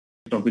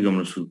Topic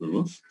আমরা শুরু করব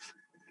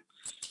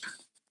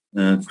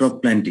ক্রপ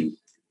প্ল্যান্টিং,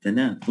 তাই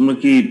না? তোমরা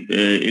কি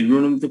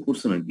এগ্রোনমিতে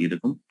পড়ছো নাকি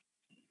এরকম?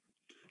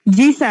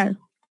 জি স্যার।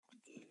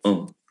 ও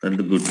তাহলে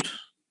তো গুড,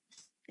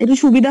 একটু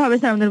সুবিধা হবে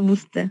স্যার আমাদের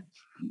বুঝতে।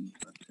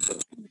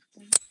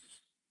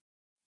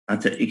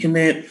 আচ্ছা,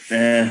 এখানে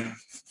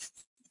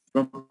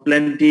ক্রপ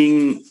প্ল্যান্টিং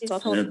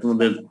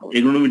তোমাদের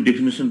এগ্রোনমির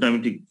ডেফিনেশনটা আমি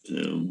ঠিক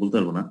বলতে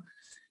পারবো না,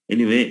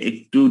 এনিওয়ে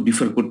একটু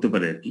ডিফার করতে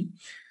পারে আর কি।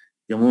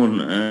 যেমন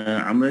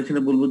আমরা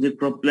এখানে বলবো যে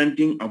crop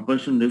planting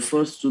operation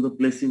refers to the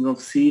placing of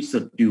seeds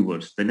or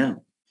tubers, তাই না?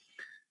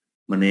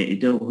 মানে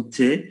এটা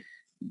হচ্ছে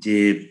যে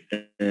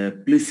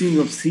placing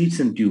of seeds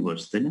and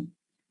tubers, তাই না?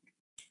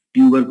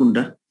 টিউবার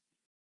কোনটা?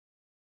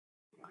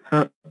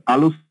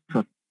 আলু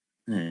স্যার।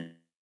 হ্যাঁ,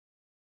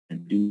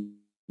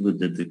 টিউবার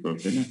জাতীয় ক্রপ,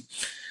 তাই না?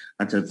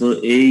 আচ্ছা, তো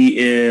এই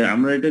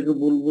আমরা এটাকে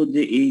বলবো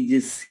যে এই যে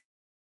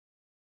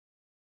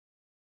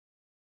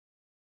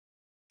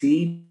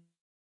সিড,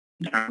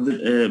 আমাদের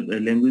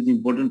ল্যাঙ্গুয়েজ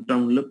ইম্পর্টেন্ট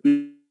টার্ম হলো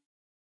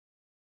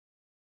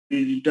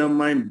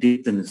predetermined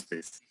depth and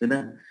space, তাই না?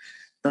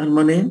 তার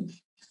মানে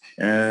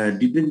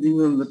depending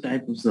on the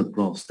type of the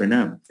crops, তাই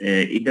না?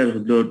 এটার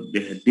হলো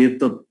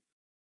ডেপথ অফ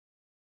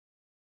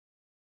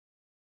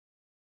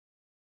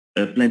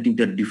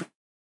প্ল্যান্টিংটা ডিফারেন্ট।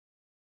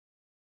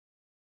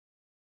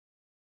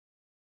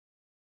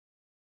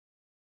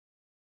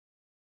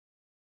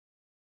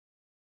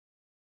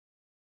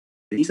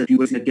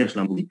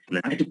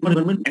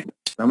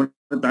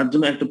 তার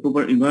জন্য একটা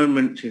প্রপার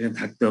এনভায়রনমেন্ট সেখানে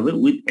থাকতে হবে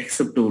উইথ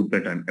অ্যাকসেপ্টেবল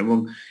প্যাটার্ন, এবং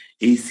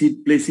এই সিড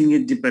প্লেসিং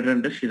এর যে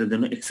প্যাটার্নটা সেটা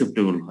যেন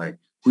অ্যাকসেপ্টেবল হয়,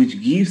 which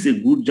gives a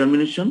good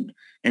germination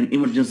and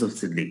emergence of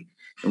seedling.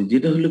 এবং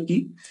যেটা হলো কি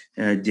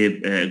যে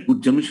গুড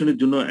জার্মিনেশনের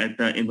জন্য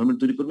একটা এনভায়রনমেন্ট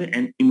তৈরি করবে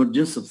এন্ড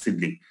ইমার্জেন্স অফ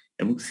সিডলিং,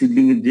 এবং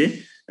সিডলিং এর যে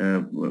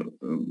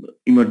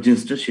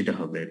ইমার্জেন্সটা সেটা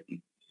হবে আর কি।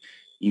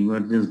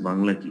 ইমার্জেন্স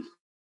বাংলা কি?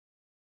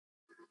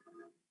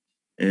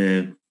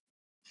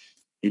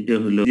 এটা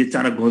হলো যে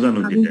চারা গজানো,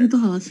 যেটা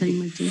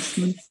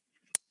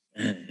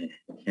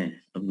হ্যাঁ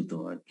আবির্ভূত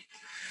হওয়া আর কি।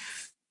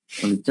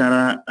 মানে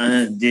চারা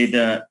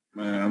যেটা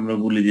আমরা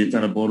বলি যে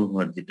চারা বড়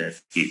হওয়ার, যেটা আর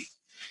কি,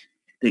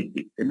 ঠিক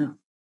ঠিক, তাই না?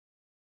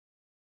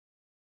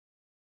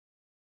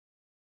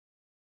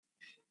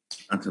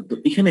 আচ্ছা, তো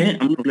এখানে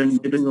আমরা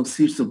planting of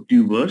seeds of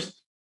tubers,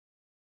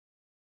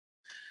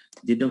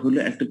 যেটা হলো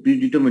একটা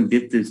প্রিডিটারমাইন্ড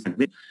ডেপথ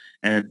থাকবে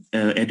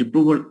এট এ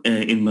প্রপার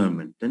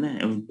এনভায়রনমেন্ট, তাই না?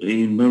 এবং এই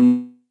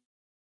এনভায়রনমেন্ট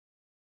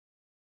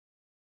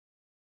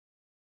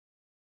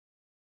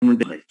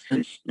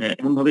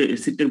এমন ভাবে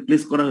সিটটা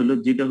প্লেস করা হলো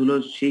যেটা হলো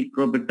সেই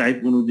ক্রপের টাইপ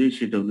অনুযায়ী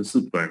সেটা হলো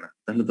স্যুট করে না,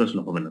 তাহলে তো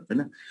আসলে হবে না, তাই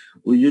না?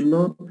 ওই জন্য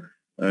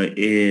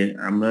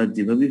আমরা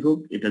যেভাবেই হোক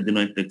এটার জন্য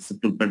একটা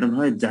অ্যাকসেপ্টেবল প্যাটার্ন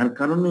হয়, যার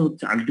কারণে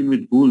হচ্ছে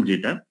আলটিমেট গোল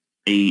যেটা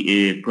এই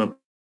ক্রপ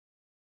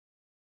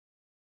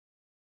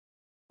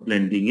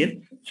প্ল্যান্টিং এর,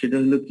 সেটা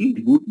হলো কি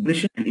good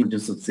placing and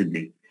emergence of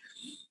seedling.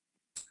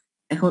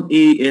 এখন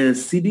এই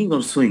সিডিং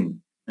অর সোয়িং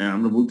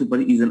আমরা বলতে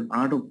পারি is an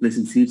art of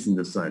placing seeds in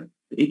the soil.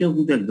 এটাও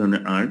কিন্তু এক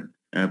ধরনের art,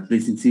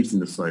 placing seeds in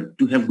the soil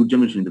to have good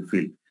germination in the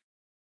field.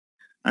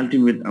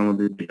 Ultimate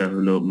আমাদের এটা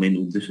হলো মেইন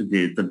উদ্দেশ্য যে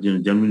তার জন্য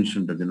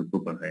জার্মিনেশনটা যেন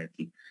প্রপার হয় আর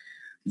কি।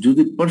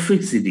 যদি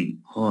পারফেক্ট সিডিং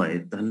হয়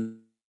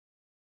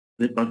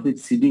তাহলে পারফেক্ট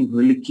সিডিং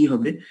হলে কি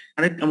হবে,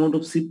 correct amount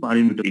of seed per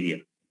unit area.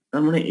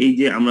 তার মানে এই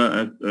যে আমরা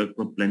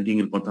ক্রপ প্ল্যান্টিং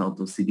এর কথা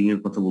অথবা সিডিং এর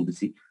কথা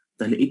বলতেছি,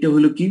 তাহলে এটা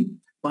হলো কি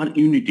পার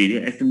ইউনিট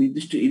এরিয়া, একটা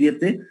নির্দিষ্ট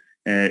এরিয়াতে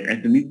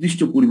একটা নির্দিষ্ট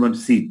পরিমাণ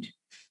সিড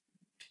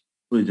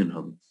প্রয়োজন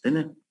হবে, তাই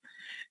না?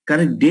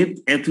 Correct depth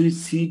at which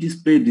seed is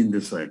placed in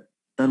the soil,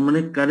 তার মানে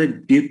কারেক্ট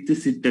ডেপথে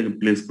সিডটাকে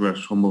প্লেস করা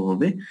সম্ভব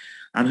হবে।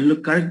 আর হলো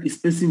correct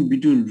spacing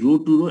between rho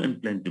to rho and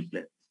plant to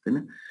plant, তাই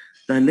না?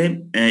 তাহলে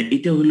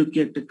এটা হলো কি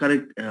একটা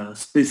কারেক্ট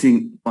স্পেসিং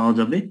পাওয়া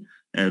যাবে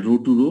রো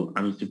টু রো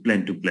আর হচ্ছে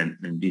প্ল্যান্ট টু প্ল্যান্ট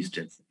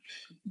ডিস্টেন্স।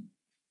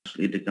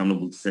 এটাকে আমরা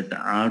বলতেছি একটা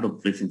art of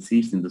placing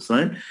seeds in the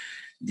soil,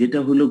 যেটা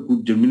হলো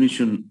গুড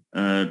জার্মিনেশন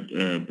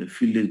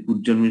ফিল্ডে গুড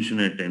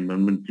জার্মিনেশনের একটা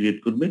এনভায়রনমেন্ট ক্রিয়েট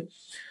করবে।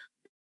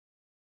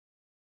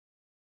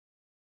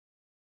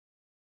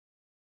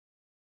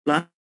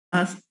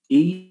 প্লাস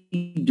এই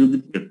যদি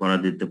করা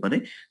যেতে পারে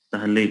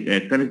তাহলে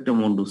কারেক্ট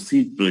অ্যামাউন্ট অফ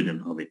সিড প্রয়োজন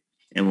হবে,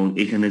 এবং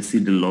এখানে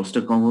সিডের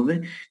লসটা কম হবে,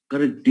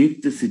 কারেক্ট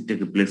ডেপথে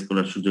সিডটাকে প্লেস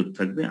করার সুযোগ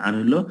থাকবে, আর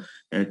হলো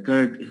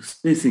কারেক্ট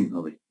স্পেসিং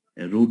হবে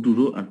rho to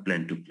rho R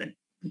plant to plant.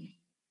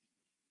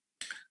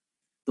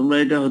 তোমরা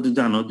এটা হয়তো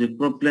জানো যে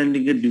ক্রপ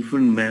প্ল্যান্টিং এর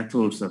ডিফারেন্ট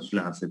মেথডস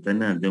আসলে আছে, তাই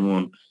না?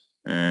 যেমন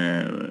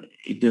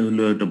এটা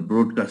হলো একটা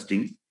ব্রডকাস্টিং।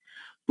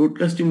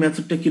 ব্রডকাস্টিং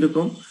মেথডটা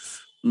কিরকম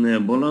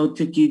বলা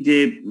হচ্ছে কি যে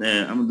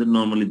আমাদের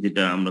নরমালি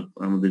যেটা আমরা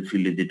আমাদের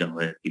ফিল্ডে যেটা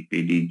হয় আর কি,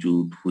 পেডি,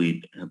 জুট, হুইট,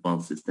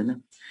 পালসেস, তাই না?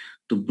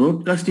 তো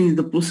broadcasting is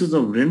the process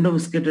of random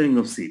scattering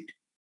of seed.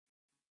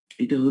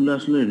 এটা হলো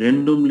আসলে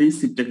র্যান্ডমলি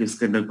সিডটাকে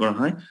স্ক্যাটার করা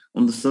হয়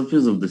on the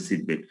surface of the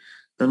seed bed.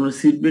 তার মানে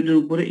সিড বেডের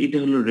উপরে এটা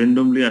হলো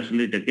র্যান্ডমলি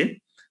আসলে এটাকে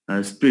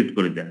স্প্রেড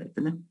করে দেওয়া হয়,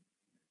 তাই না?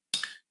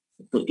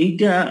 তো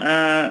এইটা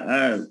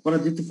করা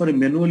যেতে পারে,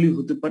 ম্যানুয়ালি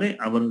হতে পারে,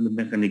 আবার হলো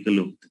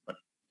মেকানিক্যালও হতে পারে,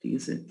 ঠিক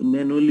আছে? তো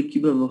ম্যানুয়ালি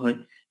কিভাবে হয়?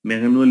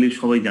 ম্যানুয়ালি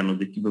সবাই জানো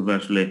যে কিভাবে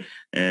আসলে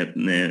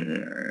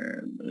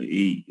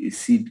এই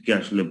সিডকে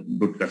আসলে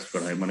ব্রডকাস্ট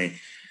করা হয়। মানে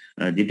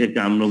যেটাকে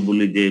আমরা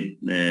বলি যে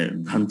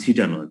ধান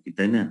ছিটানো আর কি,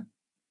 তাই না,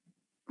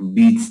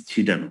 বীজ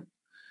ছিটানো,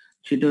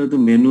 সেটা হয়তো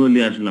ম্যানুয়ালি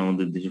আসলে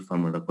আমাদের দেশে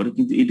ফার্মাররা করে,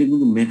 কিন্তু এটা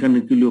কিন্তু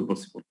মেকানিক্যালিও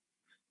পসিবল।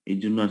 এই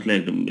জন্য আসলে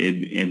একটা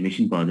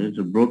মেশিন পাওয়া যায়,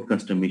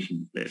 broadcaster machine.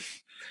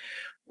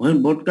 When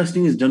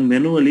broadcasting is done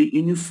manually,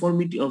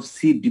 uniformity of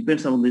seed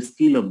depends on the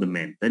skill of the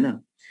man, তাই না?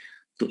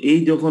 তো এই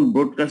যখন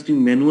ব্রডকাস্টিং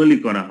ম্যানুয়ালি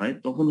করা হয়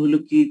তখন হলো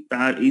কি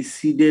তার এই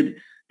সিডের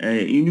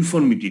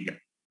ইউনিফর্মিটিটা,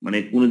 মানে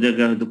কোন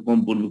জায়গায় হয়তো কম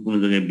পড়বে, কোন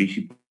জায়গায় বেশি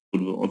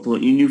পড়বে, অথবা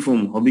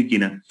ইউনিফর্ম হবে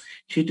কিনা,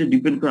 সেটা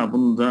ডিপেন্ড করে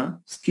আপন দা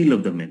স্কিল অফ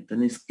দ্য ম্যান, তাই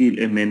না? স্কিল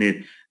এ ম্যানের,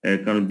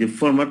 কারণ যে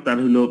ফার্মার তার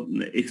হলো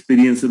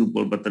এক্সপিরিয়েন্সের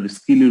উপর বা তার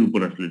স্কিলের উপর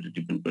আসলে এটা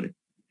ডিপেন্ড করে।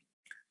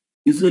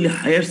 Usually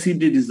higher seed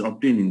rate is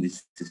obtain in this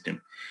system.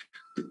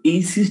 তো এই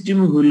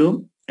সিস্টেমে হলো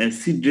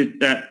সিড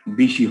রেটটা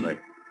বেশি হয়,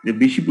 যে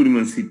বেশি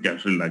পরিমাণ সিডটা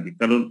আসলে লাগে,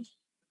 কারণ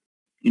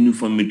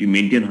ইউনিফর্মিটি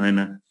মেনটেন হয়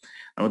না।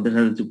 আবার দেখা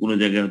যাচ্ছে কোনো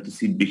জায়গায় হয়তো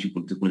সিট বেশি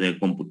পড়ছে, কোনো জায়গায়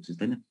কম পড়ছে,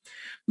 তাই না?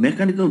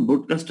 Mechanical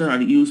broadcaster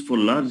R use for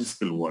large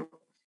scale work,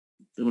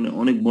 মানে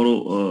অনেক বড়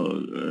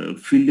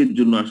ফিল্ডের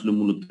জন্য আসলে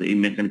মূলত এই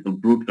মেকানিক্যাল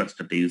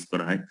ব্রডকাস্টারটা ইউজ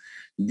করা হয়।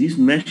 This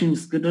machine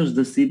স্কেটার্স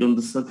the seed on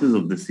the surface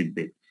of the seed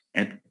bed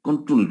at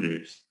control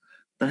rates.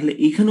 তাহলে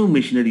এখানেও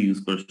মেশিনারি ইউজ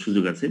করার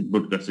সুযোগ আছে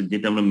ব্রডকাস্টার,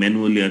 যেটা আমরা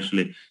ম্যানুয়ালি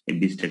আসলে এই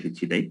বীজটাকে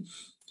ছিটাই।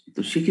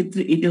 তো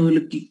সেক্ষেত্রে এটা হলো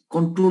কি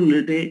কন্ট্রোল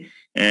রেটে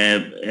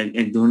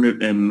এক ধরনের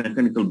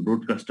মেকানিক্যাল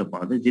ব্রডকাস্টটা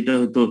পাওয়া যায়, যেটা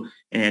হয়তো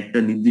একটা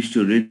নির্দিষ্ট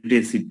রেটে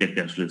সিটটাকে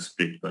আসলে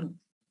স্প্রেড করে।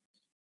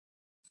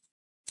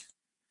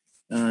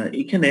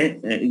 এখানে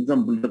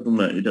এক্সাম্পলটা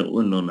তোমরা এটা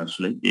ওয়েল নোন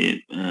আসলে, যে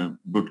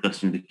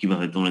ব্রডকাস্টিং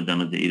কিভাবে তোমরা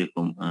জানো যে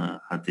এরকম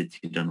হাতে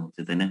ছিটানো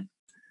হচ্ছে, তাই না?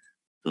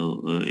 তো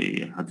এই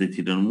হাতে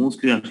ছিটানো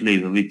মোস্টলি আসলে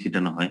এইভাবেই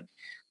ছিটানো হয়।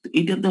 তো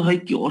এটাতে হয়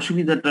কি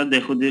অসুবিধাটা,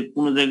 দেখো যে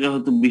কোনো জায়গায়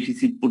হয়তো বেশি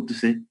সিট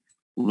পড়তেছে,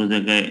 কোনো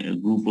জায়গায়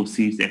গ্রুপ অফ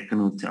সিটস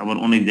একখানে হচ্ছে, আবার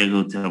অনেক জায়গায়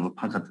হচ্ছে আবার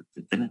ফাঁকা থাকছে,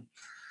 তাই না?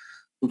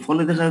 তো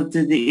ফলে দেখা যাচ্ছে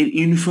যে এর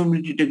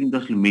ইউনিফর্মিটিটা কিন্তু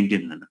আসলে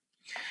মেনটেন হয় না।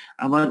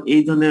 আবার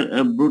এই ধরনের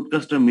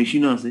ব্রডকাস্টার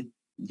মেশিনও আছে,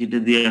 যেটা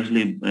দিয়ে আসলে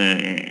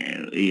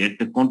এই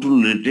একটা কন্ট্রোল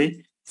রেটে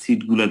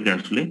সিট গুলাকে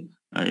আসলে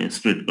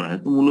স্প্রেড করা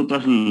হয়। তো মূলত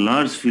আসলে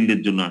লার্জ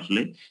ফিল্ডের জন্য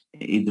আসলে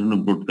এই ধরনের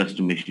ব্রডকাস্ট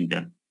মেশিনটা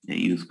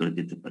ইউজ করা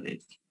যেতে পারে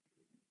আর কি।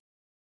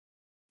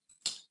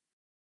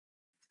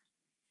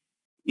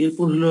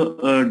 এরপর হলো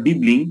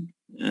ডিবলিং।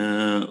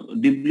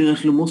 ডিবলিং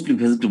আসলে মোস্টলি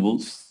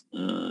ভেজিটেবলস।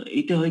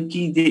 এটা হয়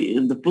কি যে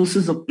the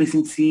process of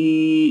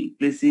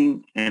placing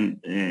and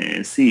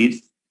seeds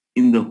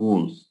in the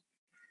holes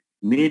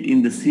made in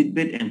the seed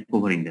bed and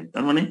covering them.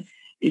 তার মানে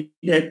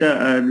এটা একটা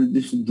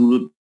নির্দিষ্ট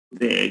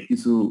দূরত্বে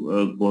কিছু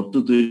গর্ত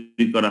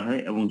তৈরি করা হয়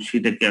এবং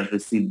সেটাকে আসলে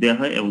সিড দেওয়া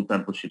হয় এবং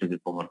তারপর সেটাকে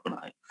কভার করা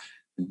হয়,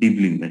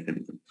 dribbling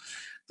mechanism.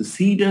 The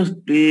seed are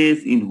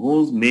placed in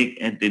holes make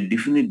at a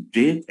definite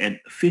depth and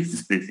fixed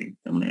spacing,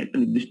 তার মানে একটা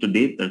নির্দিষ্ট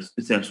ডেপথ আর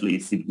স্পেসে আসলে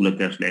এই সিড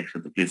গুলোকে আসলে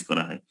একসাথে প্লেস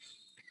করা হয়।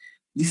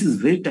 This is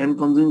very time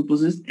consuming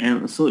process and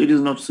so it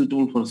is not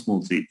suitable for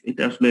small seeds.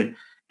 এটা আসলে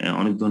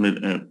অনেক ধরনের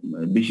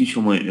বেশি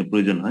সময়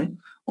প্রয়োজন হয়।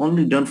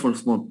 Only done for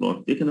small plot,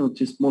 যেখানে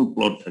হচ্ছে স্মল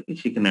প্লট থাকে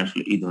সেখানে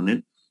আসলে এই ধরনের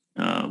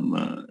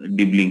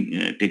ডিবলিং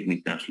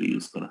টেকনিকটা আসলে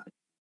ইউজ করা হয়।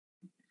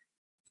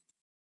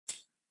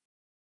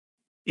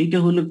 এটা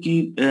হলো কি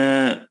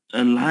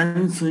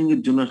লাইন সোয়িং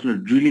এর জন্য আসলে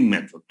ড্রিলিং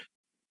মেথড।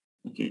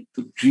 ওকে, তো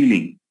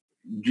ড্রিলিং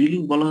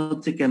ড্রিলিং বলা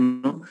হচ্ছে কেন?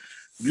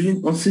 Drilling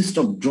consist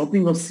of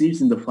dropping of seeds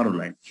in the Faro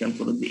line. খেয়াল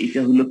করো যে এটা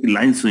হলো কি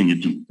লাইন সোয়িং এর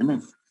জন্য, তাই না?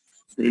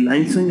 তো এই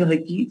লাইন সোয়িং এ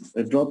হয় কি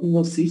dropping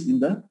of seeds in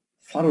the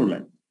Faro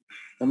line,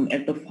 কারণ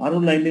একটা ফারো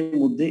লাইনের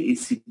মধ্যে এই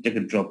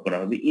সিডটাকে ড্রপ করা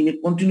হবে ইন এ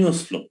কন্টিনিউয়াস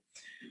ফ্লো।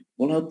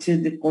 বলা হচ্ছে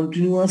যে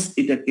কন্টিনিউয়াস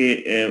এটাকে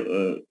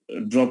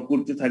ড্রপ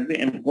করতে থাকবে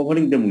and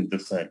covering the with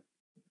the soil,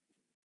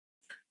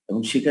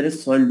 এবং সেখানে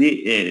সয়েল দিয়ে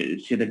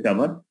সেটাকে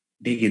আবার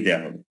ঢেকে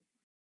দেওয়া হবে।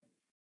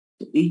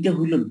 তো এইটা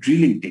হলো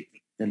ড্রিলিং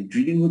টেকনিক। তাহলে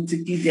ড্রিলিং হচ্ছে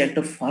কি যে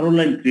একটা ফারো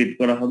লাইন ক্রিয়েট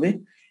করা হবে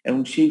এবং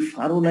সেই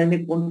ফারো লাইনে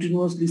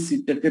কন্টিনিউয়াসলি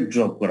সিডটাকে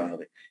ড্রপ করা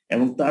হবে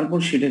এবং তারপর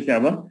সেটাকে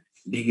আবার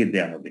ঢেকে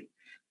দেওয়া হবে।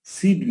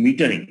 সিড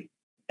মিটারিং,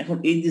 এখন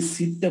এই যে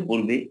সিডটা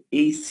পড়বে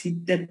এই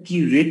সিডটা কি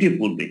রেটে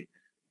পড়বে,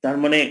 তার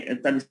মানে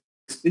তার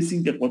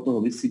স্পেসিংটা কত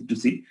হবে সিড টু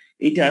সিড,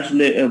 এটা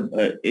আসলে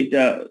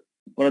এটা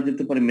করা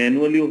যেতে পারে,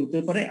 ম্যানুয়ালিও হতে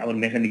পারে আবার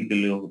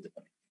মেকানিক্যালিও হতে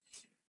পারে।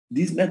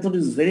 This method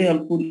is very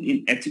helpful in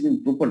achieving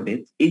proper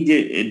depth. এই যে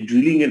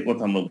ড্রিলিং এর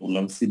কথা আমরা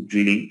বললাম, সিড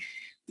ড্রিলিং,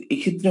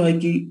 এক্ষেত্রে হয়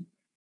কি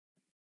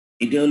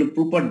এটা হলো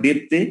প্রপার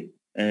ডেপথে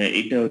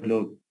এটা হলো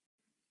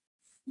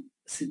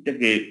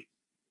সিডটাকে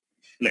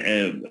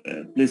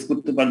প্লেস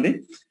করতে পারবে,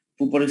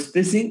 proper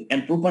spacing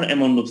and proper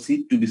amount of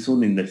seed two B soon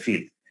in the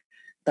field.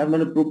 তার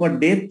মানে প্রপার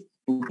ডেপথ,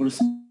 প্রপার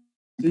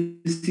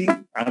স্পেসিং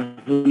আর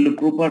হলো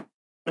প্রপার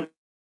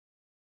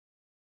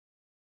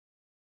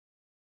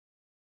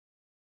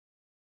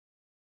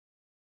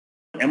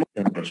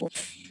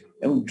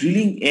এবং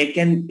ড্রিলিং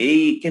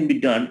ক্যান বি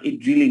ডান, এই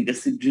ড্রিলিংটা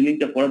সিড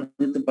ড্রিলিংটা করা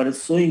যেতে পারে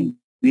সোয়িং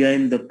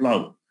বিহাইন্ড দ্য প্লাউ।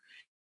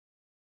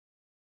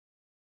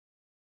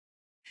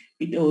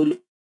 এটা হলো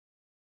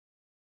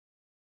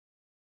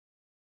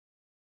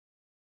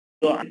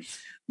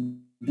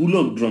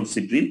বুলক ড্রোন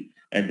সিড ড্রিল।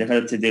 দেখা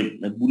যাচ্ছে যে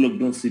বুলক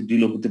ড্রোন সিড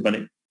ড্রিলও হতে পারে,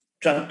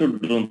 ট্রাক্টর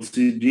ড্রোন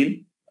সিড ড্রিল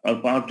আর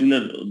পাওয়ার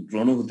টিলার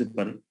ড্রোনও হতে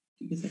পারে।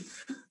 ঠিক আছে।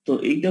 তো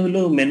এইটা হলো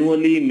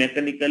ম্যানুয়ালি,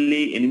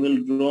 মেকানিক্যালি, অ্যানিমাল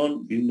ড্রোন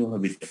বিভিন্ন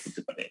ভাবে এটা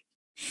হতে পারে।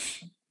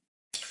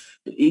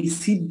 তো এই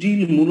সিড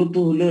ড্রিল মূলত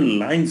হলো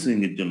লাইন সুইং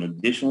এর জন্য,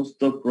 যে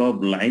সমস্ত ক্রপ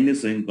লাইনে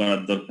সুইং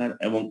করার দরকার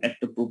এবং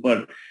একটা প্রপার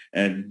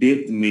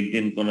ডেপথ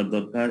মেনটেন করার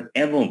দরকার,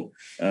 এবং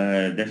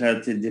দেখা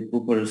যাচ্ছে যে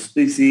প্রপার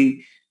স্পেসিং,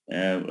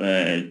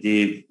 যে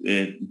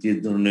যে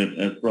ধরনের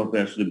ক্রপে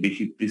আসলে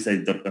বেশি প্রিসাইজ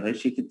দরকার হয়,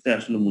 সেক্ষেত্রে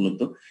আসলে মূলত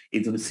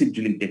এই ধরনের সিড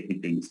ড্রিলিং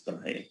টেকনিকটা ইউজ করা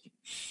হয় আর কি।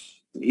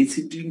 তো এই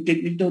সিড ড্রিলিং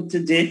টেকনিকটা হচ্ছে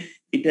যে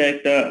এটা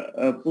একটা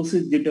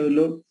প্রসেস, যেটা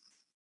হলো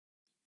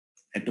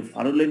একটা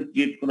ফারো লাইন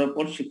ক্রিয়েট করার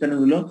পর সেখানে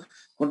হলো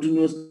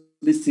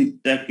কন্টিনিউয়াসলি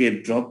সিডটাকে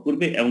ড্রপ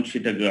করবে এবং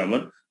সেটাকে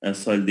আবার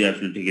সয়েল দিয়ে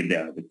আসলে ঢেকে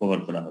দেওয়া হবে, কভার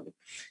করা হবে।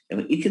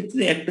 এবং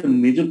এক্ষেত্রে একটা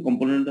মেজর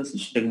কম্পোনেন্ট আছে,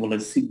 সেটাকে বলা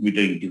হয় সিড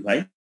মিটারিং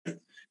ডিভাইস,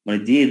 মানে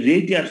যে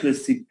রেটে আসলে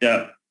সিডটা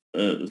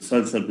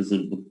সয়েল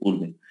সারফেসের উপর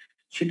পড়বে,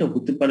 সেটা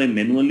হতে পারে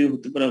ম্যানুয়ালি,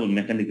 হতে পারে আবার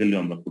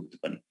মেকানিক্যালিও আমরা করতে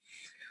পারি।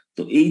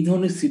 তো এই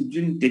ধরনের সিড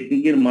ড্রিলিং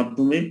টেকনিকের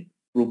মাধ্যমে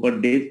প্রপার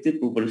ডেপথে,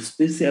 প্রপার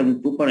স্পেসে এবং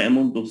প্রপার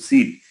অ্যামাউন্ট অফ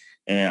সিড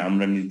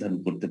আমরা নির্ধারণ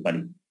করতে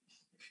পারি।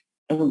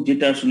 এবং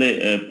যেটা আসলে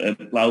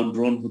ক্লাউড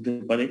ড্রোন হতে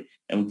পারে,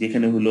 এবং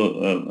যেখানে হলো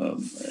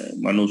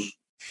মানুষ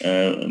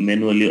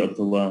ম্যানুয়ালি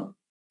অথবা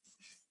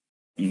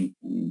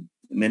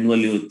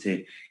ম্যানুয়ালি হচ্ছে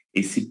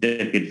এই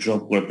সিটটাকে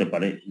ড্রপ করতে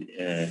পারে।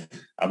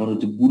 আবার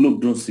হচ্ছে বুলক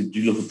ড্রোন সিট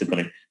ড্রিলও হতে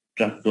পারে,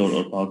 ট্রাক্টর ও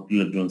পাওয়ার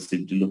টিলার ড্রোন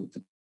সিট ড্রিলও হতে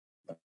পারে।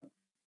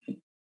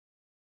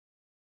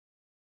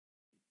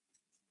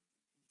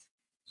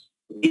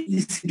 এই যে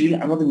সিট ড্রিল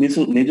আমাদের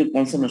মেজর মেজর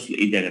কনসার্ন আসলে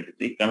এই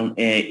জায়গাটাতে, কারণ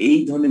এই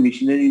ধরনের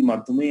মেশিনারির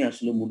মাধ্যমেই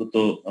আসলে মূলত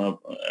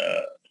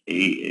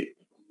এই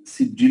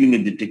সিট ড্রিলিং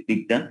এর যে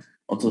টেকনিকটা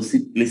অথবা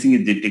সিট প্লেসিং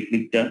এর যে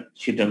টেকনিকটা,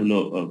 সেটা হলো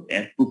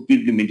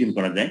অ্যাপ্রোপ্রিয়েটলি মেনটেন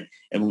করা যায়।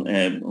 এবং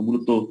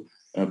মূলত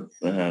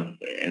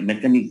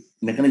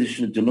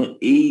মেকানাইজেশনের জন্য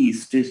এই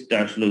স্টেজটা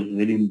আসলে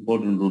ভেরি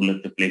ইম্পর্টেন্ট রোল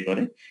একটা প্লে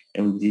করে।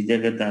 এবং যে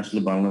জায়গাতে আসলে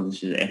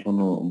বাংলাদেশে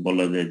এখনো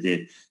বলা যায় যে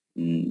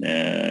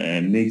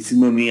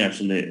ম্যাক্সিমামই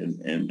আসলে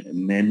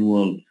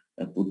ম্যানুয়াল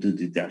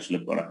পদ্ধতিতে আসলে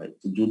করা হয়।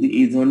 তো যদি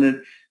এই ধরনের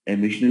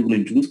মেশিনারি গুলো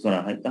ইন্ট্রোডিউস করা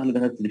হয়, তাহলে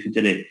দেখা যাচ্ছে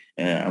ফিউচারে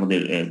আমাদের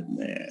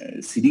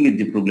সিডিং এর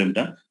যে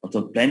প্রবলেমটা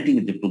অথবা প্ল্যান্টিং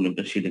এর যে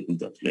প্রবলেমটা, সেটা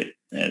কিন্তু আসলে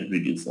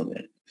রিডিউস হবে।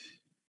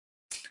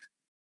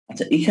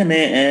 আচ্ছা, এখানে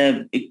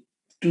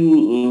একটু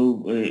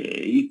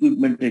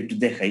ইকুইপমেন্টটা একটু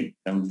দেখাই,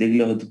 কারণ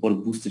দেখলে হয়তো পরে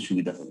বুঝতে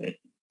সুবিধা হবে।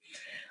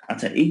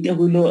 আচ্ছা, এইটা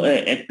হইলো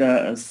একটা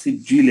সিড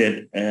ড্রিলের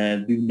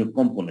বিভিন্ন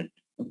কম্পোনেন্ট।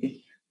 ওকে,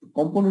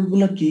 কম্পোনেন্ট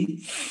গুলা কি?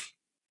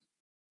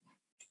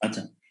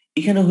 আচ্ছা,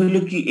 এখানে হইলো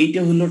কি,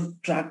 এইটা হলো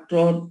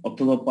ট্রাক্টর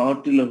অথবা পাওয়ার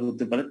টিলার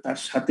হতে পারে, তার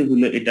সাথে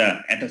হলো এটা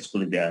অ্যাটাচ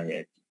করে দেওয়া হয়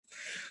আর কি।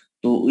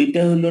 তো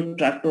ওইটা হলো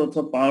ট্রাক্টর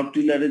অথবা পাওয়ার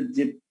টিলারের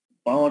যে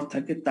পাওয়ার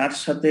থাকে, তার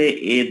সাথে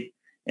এর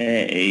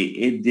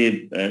এর যে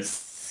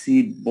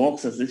সিড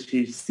বক্স আছে,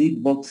 সেই সিড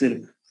বক্সের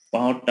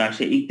পাওয়ারটা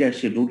আসে, এইটা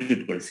আসে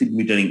রোটেট করে সিড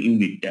মিটারিং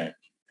ইউনিটটা।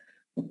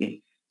 ওকে,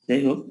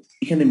 যাই হোক,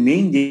 এখানে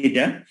মেইন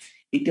যেটা,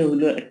 এটা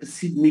হলো একটা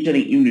সিড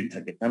মিটারিং ইউনিট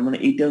থাকে, তার মানে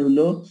এটা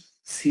হলো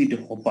সিড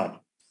হপার।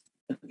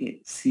 ওকে,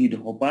 সিড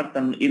হপার,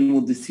 তার মানে এর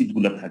মধ্যে সিড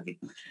গুলা থাকে।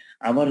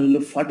 আবার হলো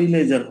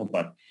ফার্টিলাইজার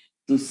হপার।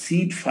 তো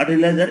সিড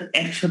ফার্টিলাইজার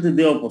একসাথে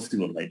দেওয়া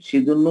পসিবল হয়,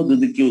 সেজন্য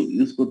যদি কেউ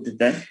ইউজ করতে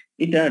চায়,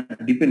 এটা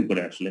ডিপেন্ড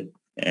করে আসলে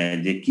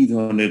যে কি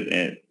ধরনের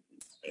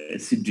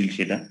সিড ড্রিল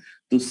সেটা।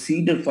 তো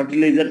সিড আর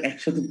ফার্টিলাইজার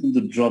একসাথে কিন্তু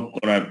ড্রপ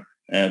করার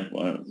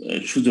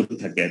সুযোগ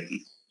থাকে আর কি।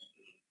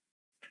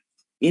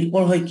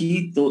 এরপর হয় কি,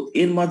 তো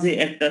এর মাঝে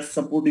একটা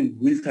সাপোর্টিং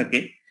হুইল থাকে,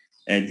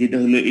 যেটা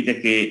হলো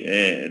এটাকে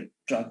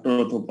ট্রাক্টর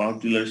অথবা পাওয়ার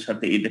টিলারের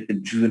সাথে এটাকে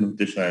ড্রিভেন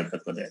হতে সহায়তা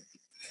করে আর কি।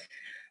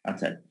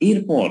 আচ্ছা,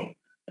 এরপর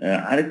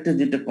আরেকটা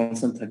যেটা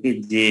কনসার্ন থাকে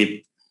যে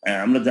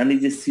আমরা জানি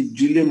যে সিড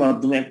ড্রিলের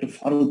মাধ্যমে একটা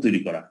ফারো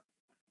তৈরি করা।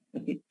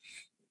 ওকে,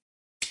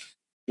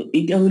 তো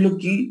এটা হলো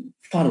কি,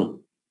 ফারো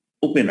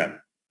ওপেনার।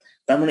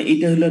 তার মানে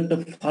এটা হলো একটা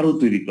ফারো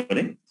তৈরি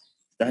করে।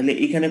 তাহলে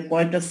এখানে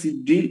কয়টা সিড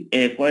ড্রিল,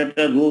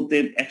 কয়টা রোতে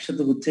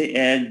একসাথে হচ্ছে,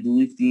 1 2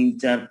 3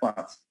 4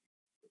 5,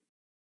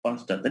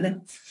 পাঁচটা, তাই না?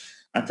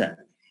 আচ্ছা,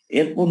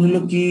 এরপর হলো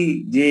কি,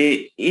 যে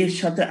এর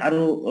সাথে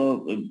আরো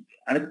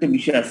আরেকটা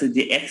বিষয় আছে,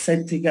 যে এক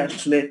সাইড থেকে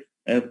আসলে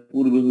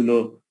পূর্বে হলো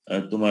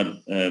তোমার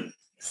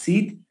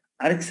সিড,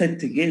 আরেক সাইড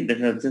থেকে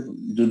দেখা যাচ্ছে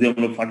যদি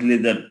আমরা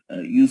ফার্টিলাইজার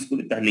ইউজ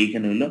করি, তাহলে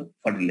এখানে হলো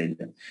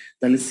ফার্টিলাইজার।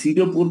 তাহলে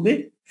সিডও পড়বে,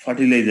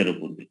 ফার্টিলাইজারও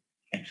পড়বে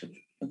একসাথে।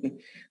 ওকে,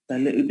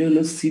 তাহলে এটা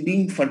হলো সিডিং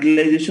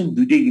ফার্টিলাইজেশন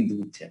দুইটাই কিন্তু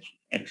হচ্ছে আসলে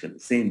একসাথে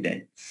সেম টাইম।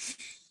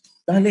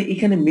 তাহলে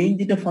এখানে মেইন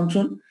যেটা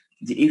ফাংশন,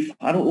 যে এই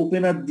ফারো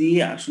ওপেনার দিয়ে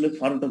আসলে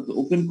ফারোটাকে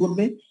ওপেন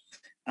করবে।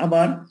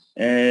 আবার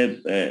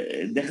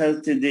দেখা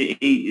যাচ্ছে যে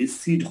এই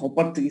সিড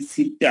হপার থেকে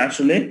সিডটা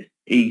আসলে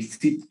এই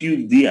সিড টিউব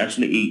দিয়ে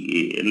আসলে এই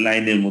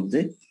লাইনের মধ্যে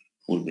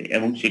পড়বে,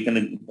 এবং সেখানে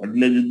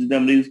ফার্টিলাইজার যদি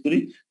আমরা ইউজ করি,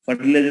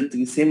 ফার্টিলাইজার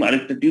থেকে সেম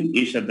আরেকটা টিউব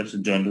এর সাথে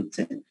আসলে জয়েন্ট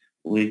হচ্ছে,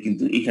 ওই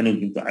কিন্তু এখানেও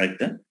কিন্তু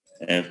আরেকটা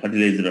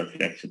ফার্টিলাইজার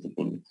আসলে একসাথে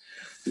পড়বে।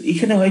 তো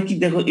এখানে হয় কি,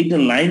 দেখো এটা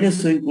লাইনে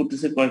সোয়িং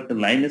করতেছে, কয়েকটা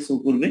লাইনে শো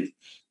করবে।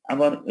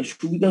 আবার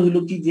সুবিধা হলো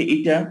কি, যে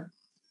এটা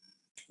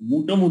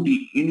মোটামুটি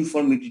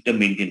ইউনিফর্মিটিটা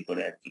মেনটেন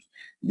করে আর কি,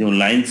 যেমন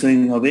লাইন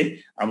সোয়িং হবে,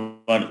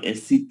 আবার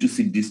সিট টু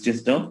সিট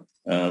ডিস্টেন্সটাও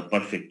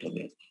পারফেক্ট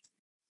হবে।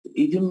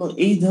 এই জন্য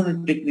এই ধরনের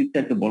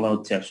টেকনিকটাকে বলা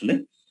হচ্ছে আসলে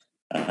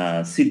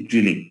সিড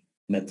ড্রিলিং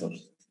মেথড।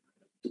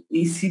 তো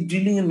এই সিড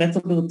ড্রিলিং এর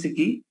মেথড হচ্ছে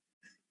কি,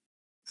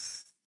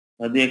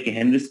 দিয়ে কি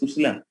হ্যান্ড রেজ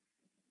করছিলাম?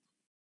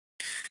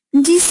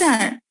 জি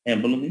স্যার। হ্যাঁ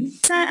বলো দিন।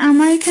 স্যার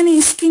আমার এখানে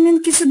স্ক্রিনে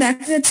কিছু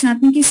দেখা যাচ্ছে না,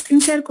 আপনি কি স্ক্রিন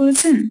শেয়ার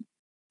করেছেন?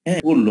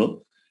 হ্যাঁ করলো।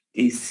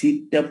 এই সিড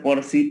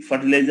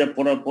ফার্টিলাইজার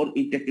পড়ার পর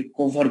এটাকে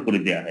কভার করে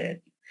দেওয়া হয় আর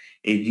কি।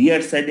 এই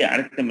রিয়ার সাইডে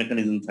আরেকটা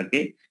মেকানিজম থাকে,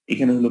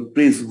 এখানে হলো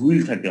প্রেস হুইল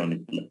থাকে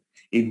অনেকগুলো,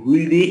 এই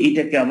হুইল দিয়ে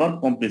এটাকে আবার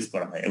কম্প্রেস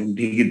করা হয় এবং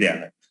ঢেকে দেওয়া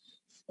হয়।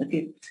 ওকে,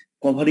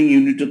 কভারিং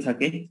ইউনিটও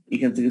থাকে,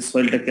 এখান থেকে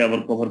সয়েলটাকে আবার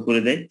কভার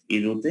করে দেয়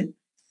এই রোতে,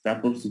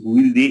 তারপর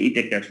হুইল দিয়ে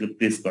এটাকে আসলে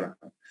প্রেস করা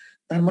হয়।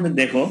 তার মানে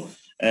দেখো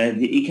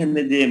যে এখানে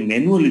যে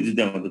ম্যানুয়ালি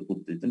যদি আমাদের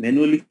করতে হয়,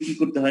 ম্যানুয়ালি কি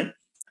করতে হয়,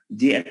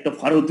 যে একটা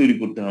ফাড়ো তৈরি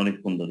করতে হয়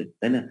অনেকক্ষণ ধরে,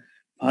 তাই না?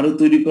 ফাড়ো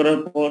তৈরি করার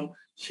পর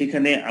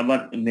সেখানে আবার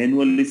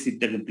ম্যানুয়ালি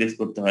সিডটাকে প্লেস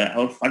করতে হয়,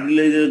 আবার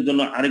ফার্টিলাইজারের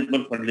জন্য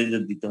আরেকবার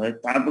ফার্টিলাইজার দিতে হয়,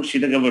 তারপর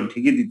সেটাকে আবার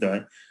ঢেকে দিতে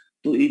হয়।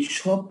 তো এই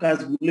সব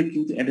কাজগুলো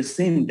কিন্তু এট দ্য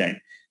সেম টাইম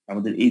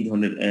আমাদের এই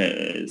ধরনের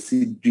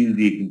সিড ড্রিল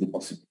দিয়ে কিন্তু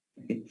পসিবল।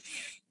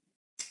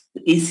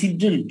 এই সিড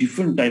ড্রিল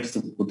ডিফারেন্ট টাইপস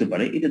হতে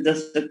পারে, এটা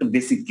জাস্ট একটা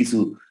বেসিক কিছু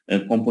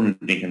কম্পোনেন্ট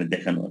এখানে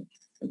দেখানো হয়।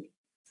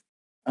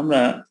 আমরা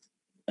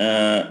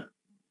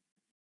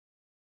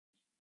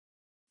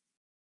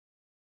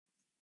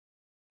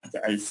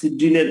সিড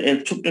ড্রিলের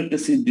ছোট্ট একটা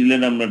সিড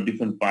ড্রিলের আমরা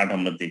ডিফারেন্ট পার্ট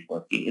আমরা দেখবো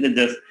আর কি, এটা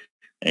জাস্ট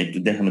একটু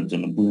দেখানোর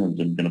জন্য, বোঝানোর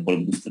জন্য, যেন পরে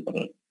বুঝতে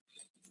পারো।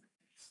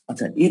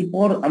 আচ্ছা,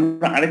 এরপর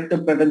আমরা আরেকটা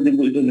প্যাটার্ন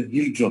দেখবো, এটা হলো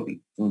হিল ড্রপিং।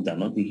 তুমি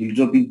জানো যে হিল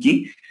ড্রপিং কি?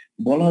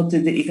 বলা হচ্ছে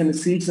যে এখানে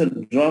seeds R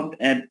dropped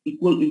at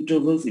equal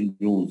intervals in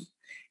রোজ।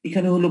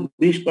 এখানে হলো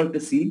বেশ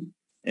কয়েকটা সিড,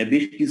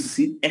 বেশ কিছু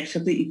সিড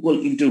একসাথে ইকুয়াল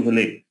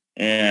ইন্টারভালে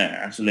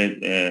আসলে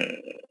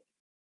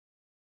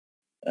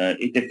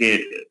এটাকে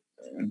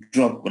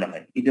ড্রপ করা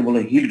হয়, এটা বলা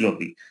হয় hill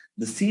dropping.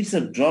 The seeds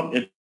R drop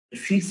at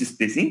fixed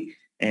spacing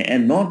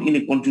and not in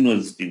a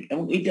continuous stream.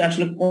 এবং এটা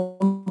আসলে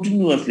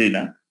কন্টিনিউয়াসলি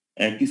না,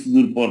 কিছু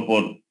দূর পর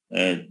পর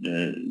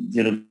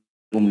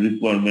যেরকম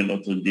রিকোয়ারমেন্ট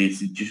অথবা যে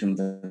সিচুয়েশন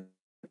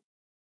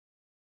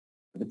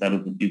তার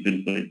উপর ডিপেন্ড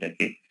করে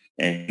এটাকে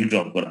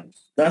ড্রপ করা হয়।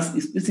 Thus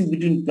spacing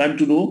between plant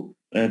to row,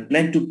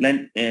 plant to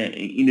plant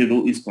in a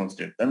row is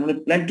constant। তার মানে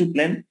প্ল্যান্ট টু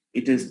প্ল্যান্ট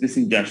এটা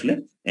স্পেসিংটা আসলে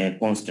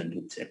কনস্ট্যান্ট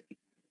হচ্ছে আর কি।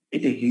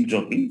 এটা হিল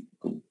ড্রপিং,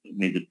 খুব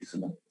মেজর কিছু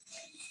না।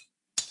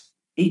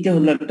 এইটা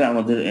হলো একটা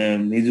আমাদের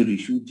মেজর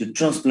ইস্যু, যে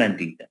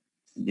ট্রান্সপ্ল্যান্টিংটা,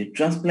 যে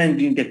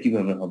ট্রান্সপ্ল্যান্টিংটা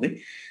কিভাবে হবে।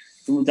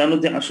 তুমি জানো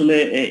যে আসলে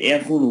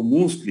এখন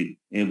মোস্টলি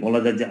বলা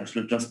যায় যে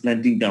আসলে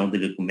ট্রান্সপ্ল্যান্টিংটা আমাদের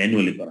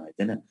ম্যানুয়ালি করা হয়,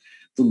 তাই না?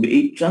 তো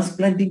এই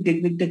ট্রান্সপ্ল্যান্টিং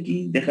টেকনিকটা কি,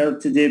 দেখা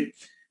যাচ্ছে যে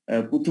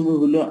প্রথমে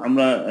হলো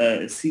আমরা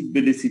সিড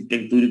বেডে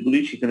সিডটাকে তৈরি করি,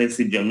 সেখানে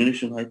সিড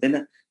জার্মিনেশন হয়, তাই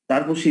না?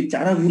 তারপর সেই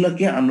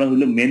চারাগুলাকে আমরা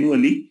হলো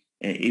ম্যানুয়ালি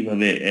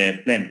এইভাবে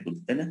প্ল্যান্ট করি,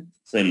 তাই না,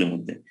 সয়েলের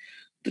মধ্যে।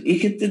 তো এই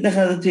ক্ষেত্রে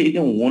দেখা যাচ্ছে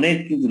এটা অনেক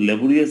কিন্তু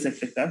লেবোরিয়াস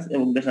একটা কাজ,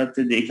 এবং দেখা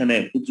যাচ্ছে যে এখানে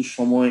প্রচুর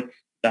সময়,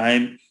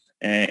 টাইম,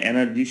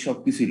 এনার্জি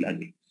সবকিছুই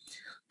লাগে।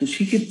 তো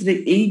সেক্ষেত্রে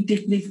এই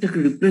টেকনিকটাকে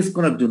রিপ্লেস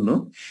করার জন্য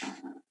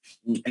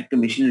একটা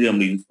মেশিনারি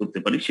আমরা ইউজ করতে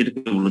পারি, সেটাকে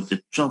বলা হচ্ছে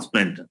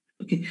ট্রান্সপ্ল্যান্টার।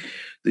 ওকে,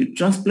 তো এই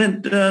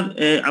ট্রান্সপ্ল্যান্টার,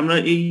 আমরা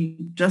এই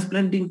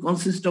ট্রান্সপ্ল্যান্টিং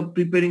consist of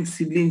preparing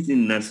seedlings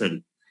in nursery.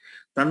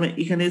 তার মানে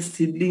এখানে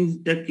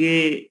সিডলিংসটাকে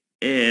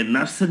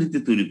নার্সারিতে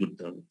তৈরি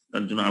করতে হবে,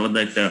 তার জন্য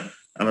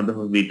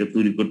আলাদাভাবে এটা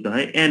তৈরি করতে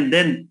হয়, and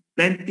then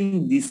planting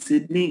the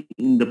seedling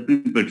in the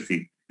prepared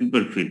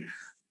field.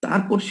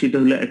 তারপর সেটা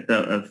হলো একটা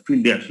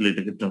ফিল্ডে আসলে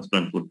এটাকে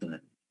ট্রান্সপ্লান্ট করতে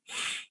হয়।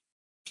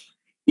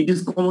 It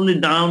is commonly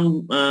done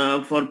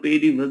for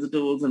paddy,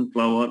 vegetables and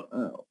flower,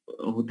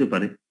 হতে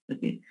পারে।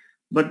 Okay,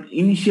 but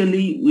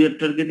initially we are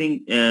targeting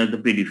the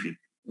paddy field.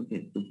 Okay,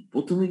 তো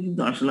প্রথমে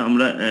কিন্তু আসলে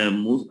আমরা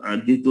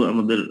যেহেতু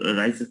আমাদের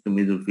রাইস একটা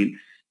মেজর ফিল্ড,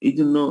 এই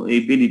জন্য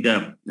এই পেডিটা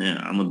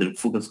আমাদের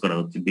ফোকাস করা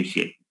হচ্ছে বেশি।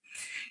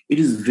 It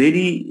is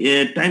very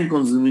time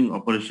consuming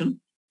operation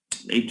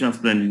এই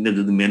ট্রান্সপ্লান্টিংটা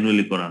যদি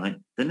ম্যানুয়ালি করা হয়,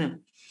 তাই না?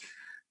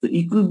 তো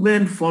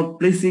equipment for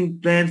placing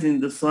plants in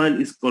the soil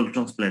is called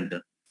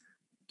transplanter.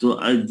 তো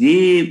যে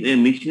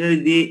মেশিনারি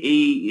দিয়ে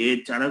এই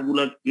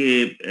চারাগুলাকে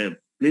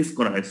প্লেস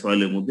করা হয়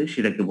সয়েলের মধ্যে,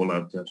 সেটাকে বলা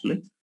হচ্ছে আসলে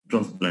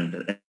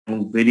ট্রান্সপ্লান্টার, এবং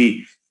very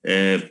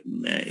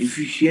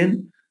efficient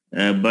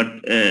but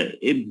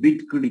A bit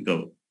critical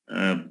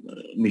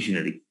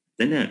machinery,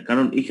 তাই না?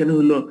 কারণ এখানে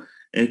হলো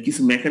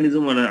কিছু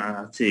মেকানিজম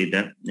আছে,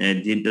 এটা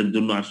যেটার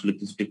জন্য আসলে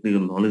কিছু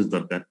টেকনিক্যাল নলেজ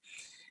দরকার,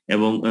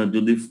 এবং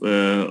যদি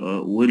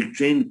ওয়েল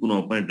ট্রেন কোনো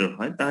অপারেটর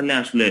হয়, তাহলে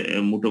আসলে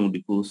মোটামুটি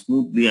খুব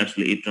স্মুথলি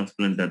আসলে এই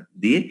ট্রান্সপ্লান্টার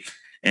দিয়ে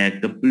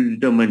একটা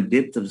প্রিডিটারমাইন্ড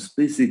ডেপথ আর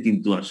স্পেসে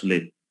কিন্তু আসলে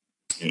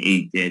এই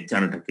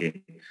চারাটাকে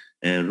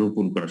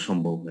রোপণ করা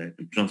সম্ভব হয়,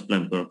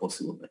 ট্রান্সপ্লান্ট করা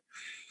পসিবল হয়।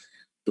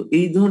 তো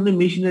এই ধরনের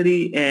মেশিনারি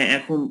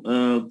এখন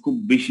খুব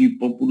বেশি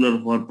পপুলার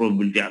হওয়ার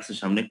প্রবাবিলিটি আছে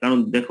সামনে, কারণ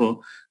দেখো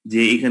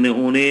যে এখানে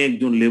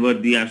অনেকজন লেবার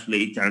দিয়ে আসলে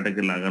এই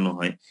চারাটাকে লাগানো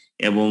হয়,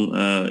 এবং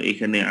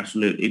এখানে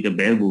আসলে এটা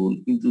ব্যয়বহুল।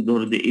 কিন্তু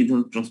ধরো যে এই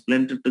ধরনের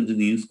ট্রান্সপ্ল্যান্টারটা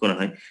যদি ইউজ করা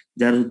হয়,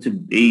 যার হচ্ছে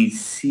এই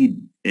সিড,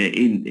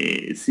 এই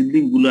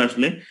সিডলিং গুলো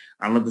আসলে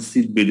আলাদা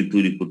সিড বেডে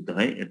তৈরি করতে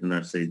হয়, এটা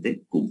নার্সারিতে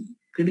খুব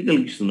ক্রিটিক্যাল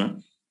কিছু না।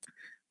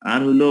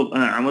 আর হলো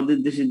আমাদের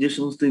দেশে যে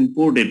সমস্ত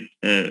ইম্পোর্টেড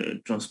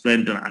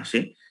ট্রান্সপ্ল্যান্টার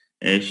আসে,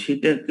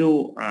 সেটাকেও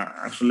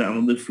আসলে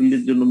আমাদের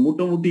ফিল্ডের জন্য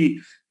মোটামুটি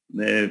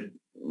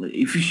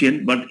এফিশিয়েন্ট,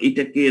 বাট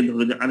এটাকে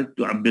ধরো যে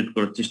আরেকটু আপডেট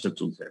করার চেষ্টা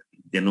চলছে আর কি,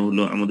 যেন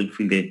হলো আমাদের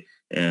ফিল্ডে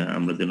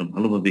আমরা যেন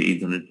ভালোভাবে এই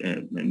ধরনের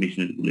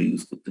মেশিনারি গুলো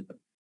ইউজ করতে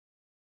পারি।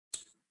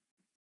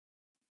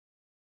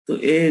 তো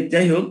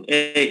যাই হোক,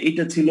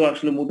 এটা ছিল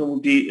আসলে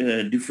মোটামুটি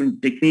different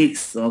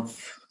techniques of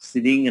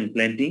seeding and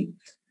planting.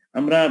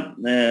 আমরা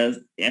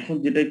এখন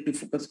যেটা একটু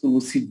ফোকাস করবো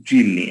সিড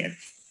ড্রিল নিয়ে।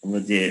 আমরা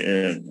যে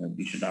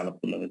বিষয়টা আলাপ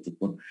করলাম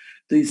এতক্ষণ,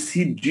 তো এই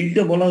সিড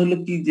ড্রিলটা বলা হলো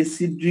কি যে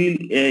seed drill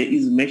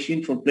is machine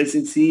for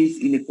placing seeds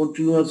in a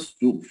continuous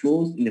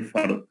flows in a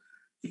Faro.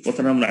 এই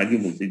কথাটা আমরা আগে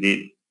বলছি যে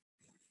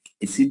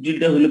এই সিড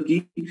ড্রিলটা হলো কি,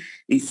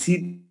 এই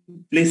সিড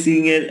প্লেসিং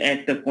এর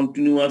একটা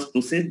কন্টিনিউয়াস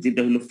প্রসেস,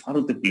 যেটা হলো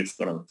ফারোতে প্লেস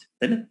করা হচ্ছে,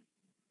 তাই না?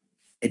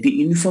 এটি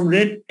uniform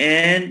rate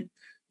and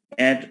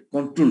at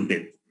control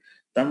depth.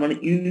 তার মানে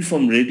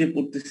ইউনিফর্ম রেটে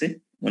পড়তেছে,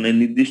 মানে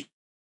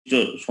নির্দিষ্ট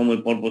সময়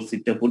পর পর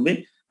সিটটা পড়বে।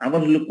 আবার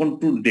হলো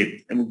কন্ট্রোল ডেপথ,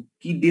 এবং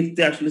কি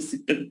ডেপথে আসলে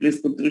সিটটাকে প্লেস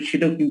করতে হবে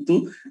সেটাও কিন্তু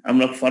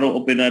আমরা ফারো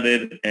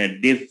ওপেনারের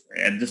ডেপথ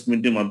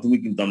অ্যাডজাস্টমেন্টের মাধ্যমে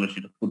কিন্তু আমরা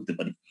সেটা করতে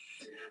পারি।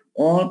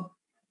 Or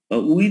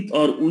with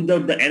or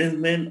without the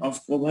arrangement of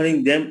covering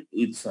them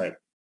with soil.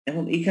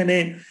 এখন এখানে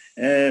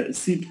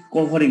সিট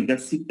কভারিংটা,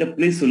 সিটটা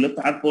প্লেস হলো,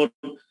 তারপর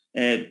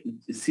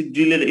সিট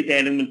ড্রিলের এটা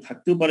অ্যারেঞ্জমেন্ট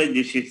থাকতেও পারে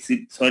যে সে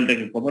সিট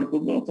সয়েলটাকে কভার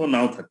করবে, অথবা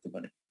নাও থাকতে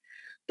পারে।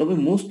 তবে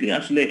মোস্টলি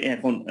আসলে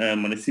এখন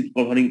মানে সিট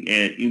কভারিং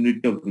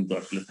ইউনিটটাও কিন্তু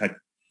আসলে থাকে।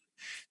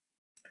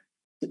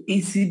 তো এই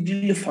সিট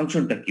ড্রিলের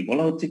ফাংশনটা কি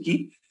বলা হচ্ছে কি,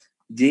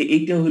 যে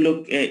এইটা হলো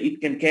it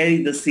can carry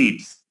the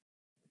seats,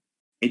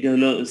 এটা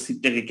হলো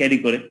সিটটাকে ক্যারি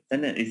করে, তাই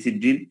না, এই সিট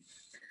ড্রিল।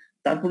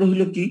 তারপরে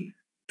হলো কি,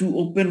 to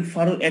open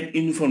Faro at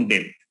uniform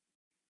depth,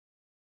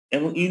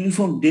 এবং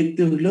ইউনিফর্ম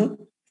ডেপথে হলো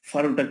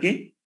ফারোটাকে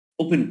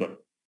ওপেন করে।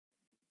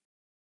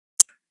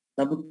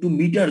 তারপর two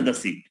metre the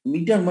seat,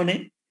 metre মানে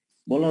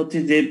বলা হচ্ছে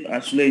যে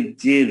আসলে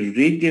যে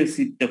রেটে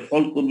সিটটা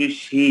ফল করবে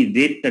সেই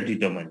রেটটা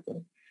ডিটারমাইন করে।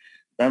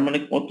 তার মানে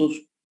কত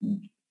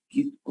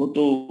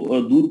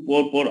দূর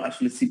পর পর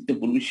আসলে সিটটা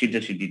পড়বে সেটা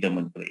সে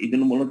ডিটারমাইন করে। এই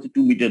জন্য বলা হচ্ছে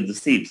two metre the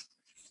seats,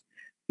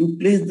 to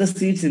place the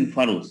sits in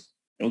ফারোস,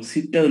 এবং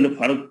সিটটা হলো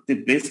ফারোতে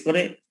প্লেস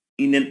করে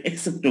ইন এন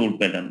অ্যাকসেপ্টেবল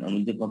প্যাটার্ন। আমি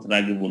যে কথাটা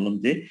আগে বললাম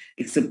যে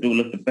অ্যাকসেপ্টেবল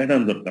একটা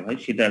প্যাটার্ন দরকার হয়,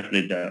 সেটা আসলে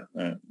এটা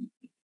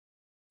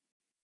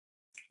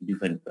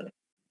ডিফাইন করে।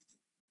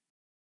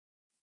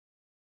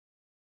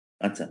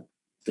 আচ্ছা,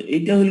 তো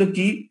এটা হলো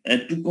কি,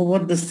 টু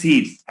কভার দ্য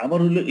সিডস, আবার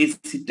হলো এই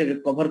সিডটাকে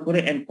কভার করে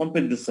এন্ড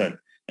কম্প্যাক্ট দ্য সয়েল,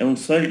 এবং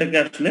সয়েলটাকে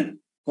আসলে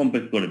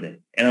কম্প্যাক্ট করে দেয়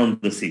around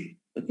the seed.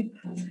 Okay,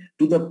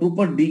 to the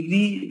proper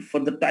degree for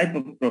the type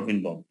of crop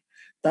involve.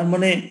 তার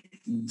মানে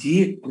যে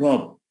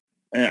ক্রপ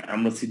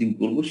আমরা সিডিং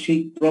করব, সেই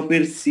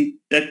ক্রপের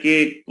সিডটাকে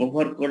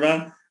কভার করা,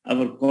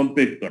 আবার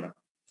কম্প্যাক্ট করা,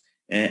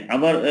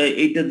 আবার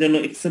এইটা যেন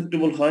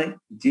অ্যাকসেপ্টেবল হয়,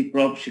 যে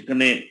ক্রপ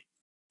সেখানে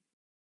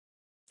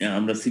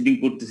আমরা সিডিং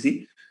করতেছি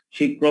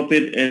সেই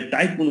ক্রপের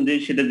টাইপ অনুযায়ী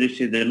সেটা যে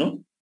সে যেন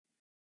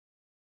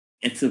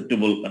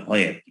অ্যাকসেপ্টেবল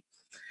হয় আর কি।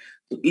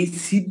 তো এই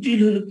সিড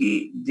ড্রিল হলো কি,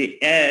 যে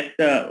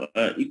একটা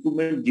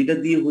ইকুইপমেন্ট যেটা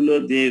দিয়ে হলো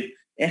যে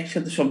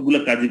একসাথে সবগুলা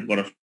কাজই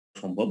করা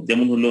সম্ভব।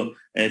 যেমন হলো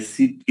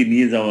সিডকে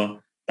নিয়ে যাওয়া,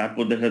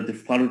 তারপর দেখা যাচ্ছে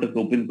ফারোটাকে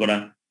ওপেন করা,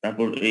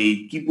 তারপর এই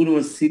কি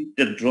পরিমাণ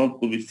সিডটা ড্রপ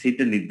করবে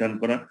সেটা নির্ধারণ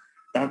করা,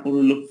 তারপর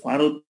হলো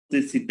ফারোতে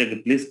সিডটাকে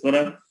প্লেস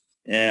করা,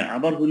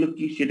 আবার হলো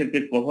কি সেটাকে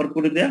কভার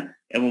করে দেয়া,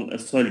 এবং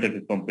সয়েলটাকে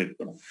কম্প্যাক্ট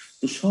করা।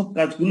 তো সব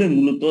কাজগুলো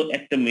মূলত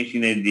একটা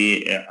মেশিনে দিয়ে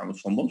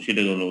সম্ভব,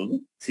 সেটা হলো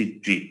সিড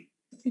ড্রিল।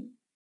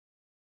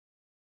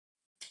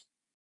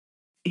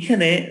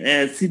 এখানে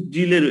সিড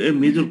ড্রিলের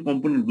মেজর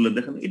কম্পোনেন্ট গুলো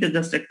দেখেন, এটা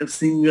জাস্ট একটা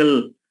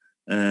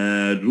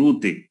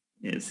রোতে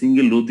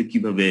সিঙ্গেল রোতে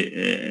কিভাবে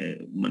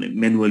মানে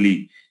ম্যানুয়ালি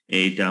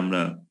এটা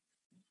আমরা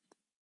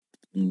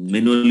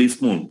ম্যানুয়ালি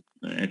স্মল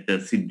একটা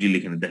সিড ড্রিল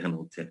এখানে দেখানো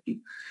হচ্ছে আর কি।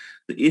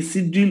 তো এই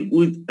seed drill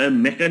with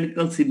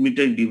mechanical seed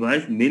metering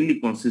device mainly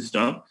consist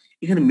of,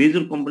 এখানে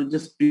মেজর কম্পোনেন্ট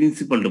জাস্ট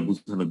প্রিন্সিপালটা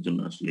বোঝানোর জন্য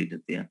আসলে এটা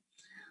দেয়া।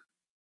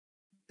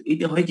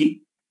 এটা হয় কি,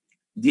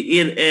 যে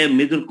এর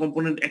মেজর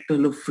কম্পোনেন্ট একটা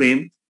হলো ফ্রেম।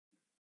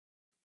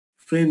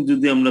 ফ্রেম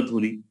যদি আমরা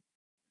ধরি,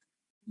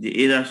 যে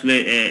এর আসলে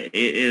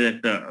এর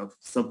একটা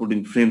সাপোর্টিং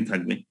ফ্রেম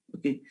থাকবে।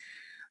 ওকে,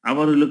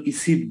 আবার হলো কি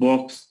সিট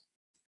বক্স,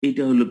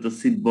 এইটা হলো তো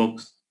সিট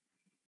বক্স।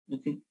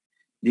 ওকে,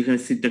 যেখানে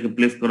সিটটাকে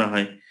প্লেস করা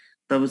হয়।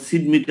 তারপর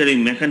seat metering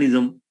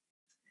mechanism,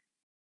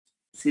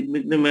 seat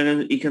metering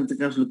mechanism এখান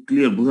থেকে আসলে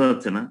ক্লিয়ার বোঝা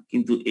যাচ্ছে না,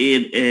 কিন্তু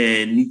এর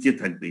নিচে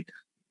থাকবে এটা,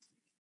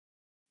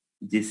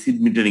 যে সিট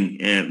মিটারিং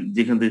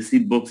যেখান থেকে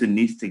সিট বক্সের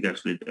নিচ থেকে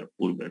আসলে এটা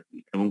পড়বে আর কি,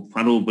 এবং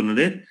ফারো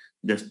ওপেনারের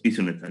জাস্ট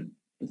পিছনে থাকবে।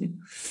 ওকে,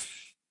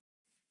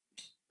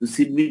 তো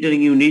সিট মিটারিং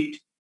ইউনিট,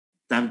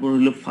 তারপর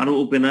হলো ফারো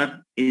ওপেনার,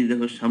 এই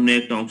দেখো সামনে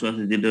একটা অংশ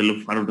আছে যেটা হলো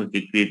ফারোটাকে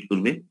ক্রিয়েট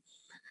করবে।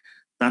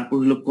 তারপর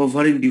হলো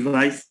কভারিং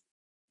ডিভাইস,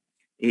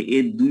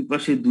 এর দুই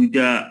পাশে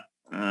দুইটা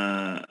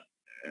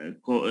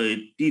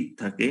টিপ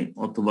থাকে,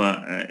 অথবা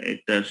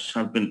একটা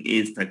শার্পেন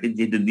এজ থাকে,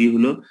 যেটা দিয়ে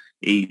হলো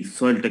এই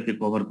সয়েলটাকে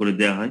কভার করে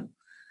দেওয়া হয়।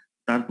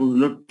 তারপর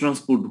হলো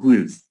ট্রান্সপোর্ট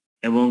হুইলস,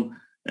 এবং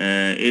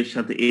এর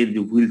সাথে এর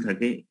যে হুইল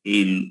থাকে,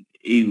 এই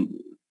এই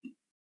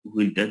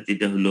হুইলটা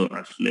যেটা হলো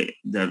আসলে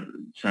যার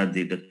সাহায্যে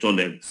এটা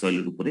চলে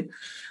সয়েলের উপরে।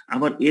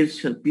 আবার এর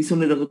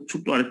পিছনে দেখো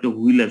ছোট আরেকটা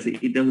হুইল আছে,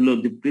 এটা হলো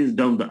যে প্রেস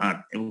ডাউন দ্য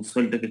আর্থ, এবং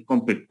সয়েলটাকে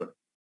কম্প্যাক্ট করে।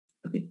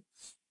 ওকে,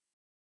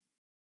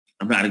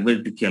 আমরা আরেকবার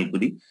একটু খেয়াল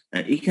করি,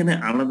 এখানে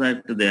আলাদা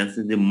একটা দেয়া আছে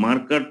যে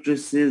marker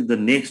traces the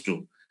next rho,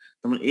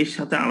 তার এর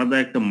সাথে আলাদা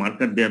একটা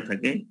মার্কার দেয়া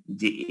থাকে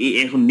যে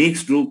এখন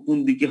নেক্সট রো কোন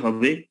দিকে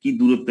হবে, কি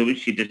দূরত্ব হবে,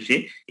 সেটা সে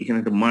এখানে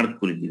একটা মার্ক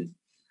করে দিবে,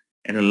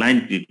 একটা লাইন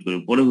ক্রিয়েট করে,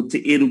 পরে হচ্ছে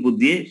এর উপর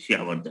দিয়ে সে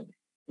আবার যাবে।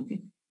 ওকে,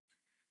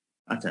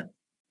 আচ্ছা,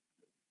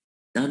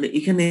 তাহলে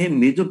এখানে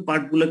মেজর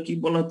পার্ট গুলা কি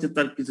বলা হচ্ছে,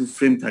 তার কিছু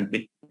ফ্রেম থাকবে,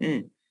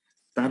 হ্যাঁ,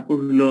 তারপর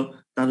হলো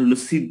তার হলো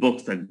সিট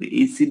বক্স থাকবে,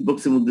 এই সিট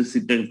বক্সের মধ্যে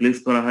সিটটাকে প্লেস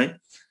করা হয়,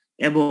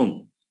 এবং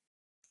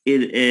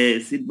এর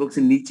সিট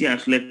বক্সের নিচে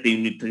আসলে একটা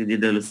ইউনিট থাকে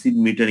যেটা হলো সিট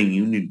মিটারিং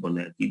ইউনিট বলে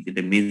আর কি,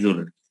 যেটা মেজর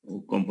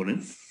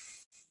কম্পোনেন্ট।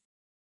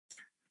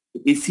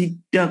 এই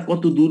সিটটা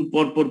কত দূর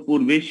পর পর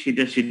পড়বে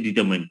সেটা সে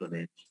ডিটারমাইন করে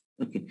আর কি।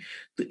 ওকে,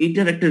 তো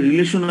এটার একটা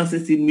রিলেশন আছে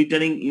সিট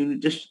মিটারিং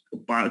ইউনিটটা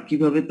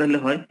কিভাবে তাহলে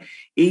হয়,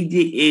 এই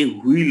যে এই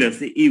হুইল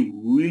আছে, এই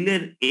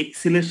হুইলের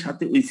এক্সেলের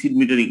সাথে ওই সিট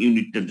মিটারিং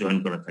ইউনিটটা জয়েন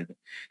করা থাকে,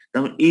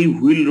 তারপর এই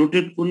হুইল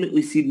রোটেট করলে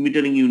ওই সিট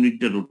মিটারিং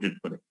ইউনিটটা রোটেট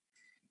করে,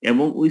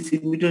 এবং ওই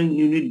seat metering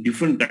unit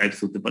different types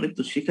হতে পারে,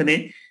 তো সেখানে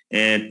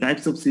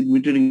টাইপস অফ সিট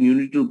মিটারিং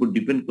ইউনিটের উপর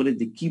ডিপেন্ড করে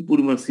যে কি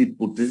পরিমাণ সিট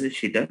পড়তেছে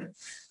সেটা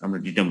আমরা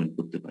ডিটারমিন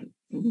করতে পারি।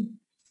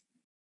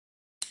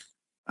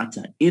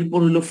 আচ্ছা, এরপর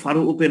হলো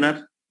ফারো ওপেনার,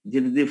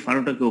 যেটা দিয়ে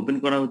ফারোটাকে ওপেন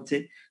করা হচ্ছে,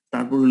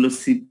 তারপর হলো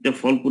সিটটা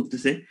ফল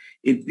করতেছে,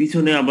 এর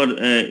পিছনে আবার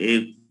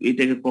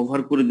এটাকে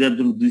কভার করে দেওয়ার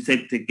জন্য দুই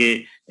সাইড থেকে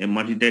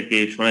মাটিটাকে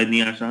সরাই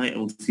নিয়ে আসা হয়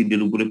এবং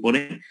সিটের উপরে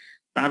পড়ে,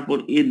 তারপর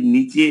এর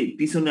নিচে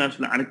পিছনে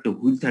আসলে আরেকটা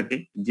হুইল থাকে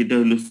যেটা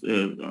হলো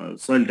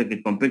সয়েলটাকে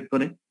কম্প্যাক্ট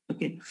করে।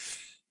 ওকে,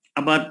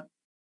 আবার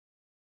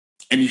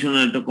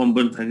অ্যাডিশনাল একটা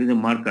কম্পোনেন্ট থাকে যে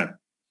মার্কার,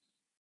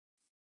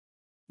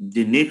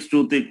 যে নেক্সট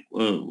রোতে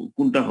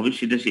কোনটা হবে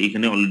সেটা সে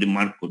এখানে অলরেডি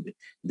মার্ক করবে,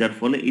 যার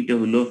ফলে এটা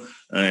হলো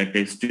একটা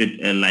স্ট্রেট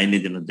লাইনে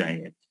যেন যায়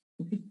আর কি।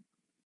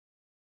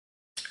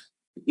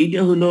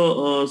 এটা হলো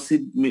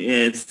seat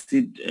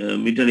seat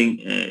metering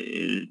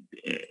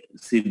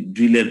seat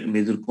ড্রিলের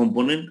major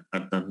component,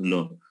 আর তার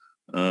হলো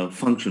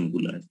ফাংশন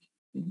গুলো আর কি।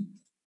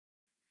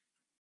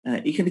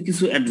 এখানে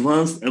কিছু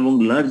অ্যাডভান্স এবং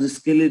লার্জ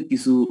স্কেলের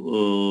কিছু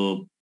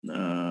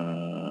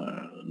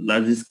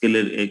লার্জ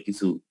স্কেলের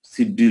কিছু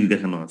সিট ড্রিল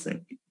দেখানো আছে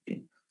আর কি।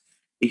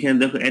 এখানে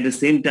দেখো এট দ্য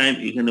সেম টাইম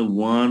এখানে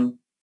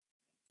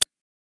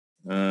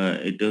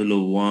এটা হলো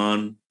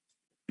 1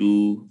 2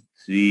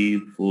 3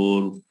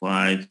 4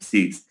 5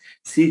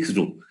 6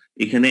 রো,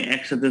 এখানে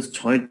একসাথে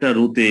 6টা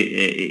রোতে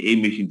এই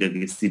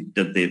মেশিনটাকে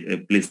সিটটাতে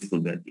প্লেস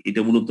করবে আর কি।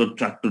 এটা মূলত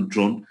ট্রাক্টর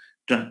ড্রোন,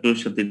 ট্রাক্টরের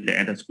সাথে এটা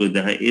অ্যাটাচ করে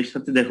দেওয়া হয়। এর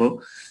সাথে দেখো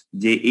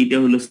যে এইটা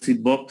হলো সিট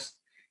বক্স,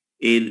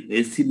 এর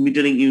সিট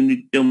মিটারিং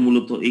ইউনিটটা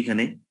মূলত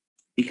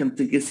এখান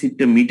থেকে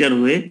সিটটা মিটার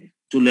হয়ে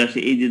চলে আসে,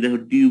 এই যে দেখো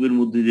টিউবের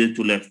মধ্যে দিয়ে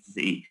চলে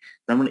আসতেছে, এই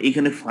তার মানে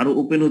এখানে ফারো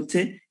ওপেন হচ্ছে,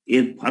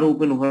 এর ফারো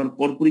ওপেন হওয়ার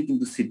পরপরই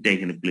কিন্তু সিটটা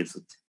এখানে প্লেস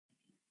হচ্ছে।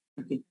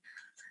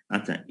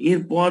 আচ্ছা,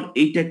 এরপর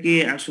এইটাকে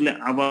আসলে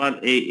আবার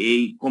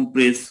এই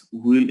কম্প্রেস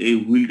হুইল, এই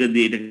হুইলটা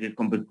দিয়ে এটাকে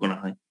কম্প্রেস করা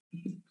হয়।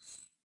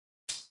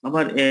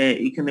 আবার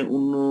এখানে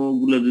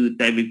অন্যগুলো যদি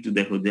টাইপ একটু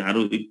দেখো যে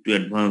আরো একটু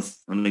অ্যাডভান্স,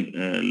 অনেক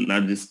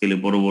লার্জ স্কেলে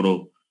বড় বড়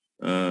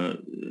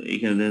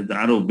এখানে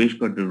আরো বেশ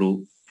কয়েকটা রো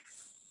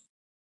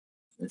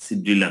সিট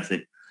ড্রিল আছে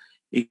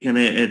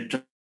এখানে।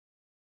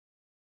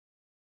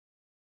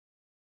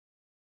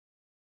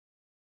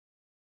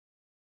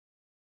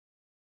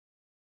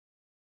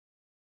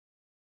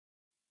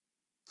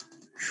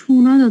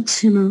 শোনা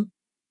যাচ্ছে না।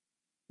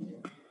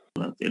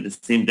 এট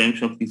সেম টাইম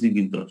সবকিছু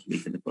কিন্তু আসলে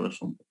এখানে করা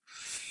সম্ভব।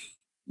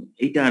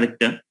 এটা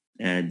আরেকটা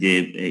যে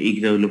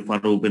এইটা হলো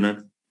ফারো ওপেনার,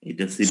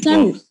 এটা সিট স্যার,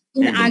 বক্স।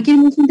 এর আগের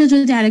মেশিনটা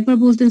যদি আরেকবার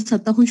বলতেন স্যার,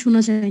 তখন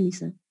শোনা যায়নি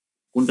স্যার।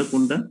 কোনটা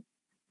কোনটা?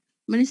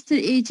 মানে স্যার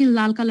এই যে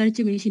লাল কালারের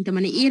যে মেশিনটা,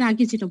 মানে এর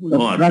আগে যেটা ও বললাম।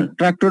 আচ্ছা,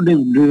 ট্রাক্টর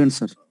ড্রিভেন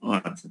স্যার। ও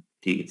আচ্ছা,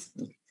 ঠিক আছে,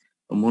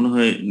 মনে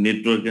হয়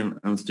network and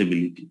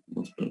instability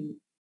most probably.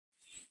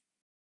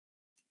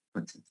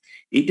 আচ্ছা,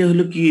 এটা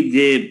হলো কি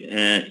যে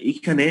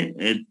এখানে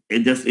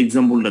জাস্ট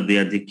এক্সাম্পলটা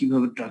দেয়া যে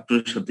কিভাবে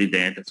ট্রাক্টরের সাথে এটা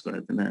অ্যাটাচ করা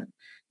যায় না।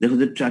 দেখো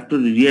যে ট্রাক্টর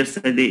রিয়ার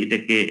সাইডে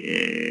এটাকে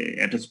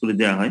অ্যাটাচ করে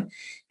দেওয়া হয়,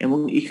 এবং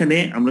এখানে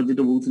আমরা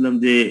যেটা বলছিলাম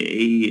যে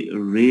এই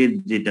রেড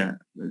যেটা,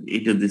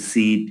 এটা যে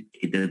সিড,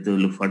 এটাতে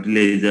হলো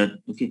ফার্টিলাইজার।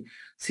 ওকে,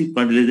 সিড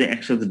ফার্টিলাইজার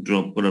একসাথে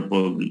ড্রপ করা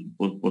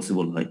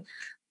পসিবল হয়।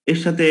 এর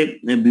সাথে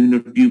বিভিন্ন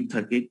টিউব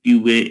থাকে,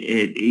 টিউবে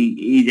এই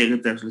এই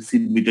জায়গাতে আসলে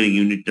সিড মিটারিং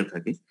ইউনিটটা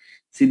থাকে,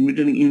 সিড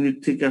মিটারিং ইউনিট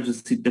থেকে আসলে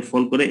সিডটা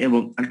ফল করে,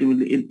 এবং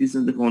আলটিমেটলি এর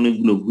পিছনে দেখো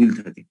অনেকগুলো হুইল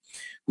থাকে,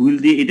 হুইল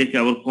দিয়ে এটাকে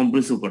আবার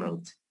কম্প্রেসও করা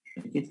হচ্ছে।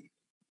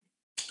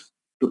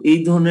 তো এই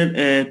ধরনের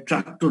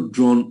ট্রাক্টর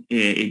ড্রোন,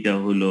 এটা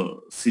হলো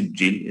সিড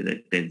ড্রিল, এর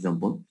একটা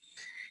এক্সাম্পল।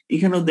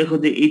 এখানেও দেখো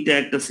যে এইটা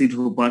একটা সিড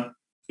হোপার,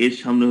 এর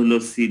সামনে হলো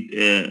সিড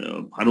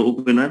ভারো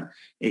ওপেনার,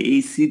 এই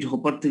সিড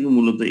হপার থেকে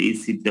মূলত এই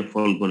সিডটা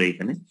ফল করে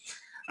এখানে,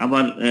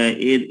 আবার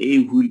এর এই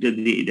হুইলটা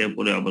দিয়ে এটা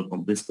পরে আবার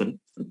কম্প্রেস করে।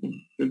 ওকে,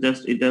 তো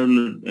জাস্ট এটা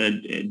হলো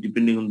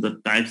depending on the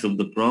types of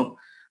the crop,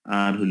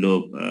 আর হলো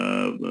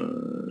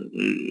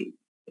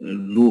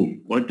রো,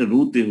 কয়টা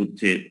রোতে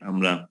হচ্ছে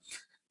আমরা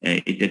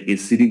এটাকে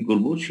সিডিং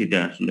করব, সেটা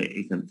আসলে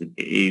এখান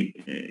থেকে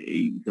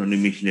এই ধরনের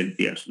মেশিনারি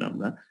দিয়ে আসলে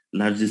আমরা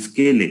লার্জ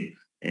স্কেলে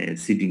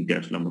সিডিংটা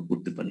আসলে আমরা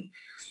করতে পারি।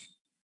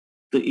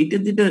 তো এটা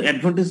যেটা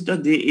অ্যাডভান্টেজটা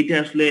যে এটা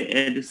আসলে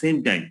এট দ্য সেম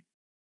টাইম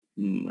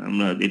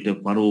আমরা এটা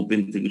ফারো ওপেন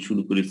থেকে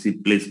শুরু করে seed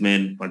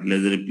placement,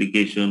 fertiliser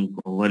application,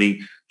 covering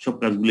সব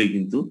কাজগুলোই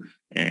কিন্তু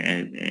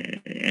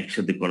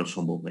একসাথে করা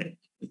সম্ভব হয়।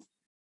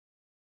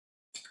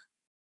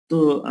 তো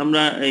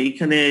আমরা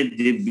এখানে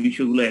যে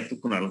বিষয়গুলো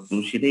এতক্ষণ আলোচনা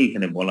করলাম সেটাই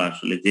এখানে বলা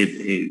আসলে যে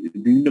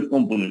বিভিন্ন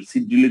কম্পোনেন্ট,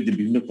 সিড ড্রিলের যে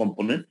বিভিন্ন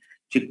কম্পোনেন্ট,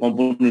 সেই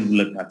কম্পোনেন্ট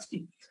গুলোর কাজ কি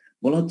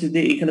বলা হচ্ছে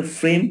যে এখানে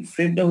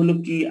ফ্রেমটা হলো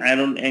কি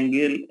আয়রন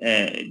অ্যাঙ্গেল,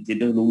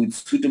 যেটা হলো with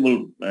suitable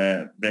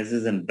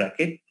braces and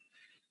bracket.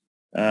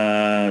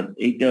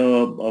 এইটা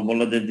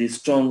বলা যায় যে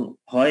স্ট্রং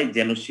হয়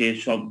যেন সে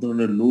সব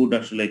ধরনের লোড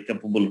আসলে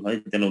ক্যাপেবল হয়,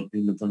 যেন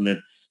বিভিন্ন ধরনের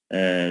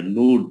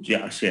লোড যে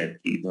আসে আর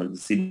কি। ধরেন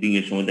সিডিং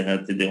এর সময় দেখা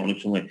যাচ্ছে যে অনেক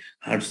সময়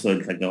হার্ড সয়েল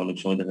থাকে, অনেক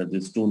সময় দেখা যাচ্ছে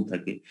স্টোন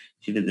থাকে,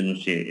 সেটা যেন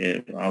সে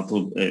আউট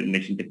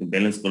মেশিনটাকে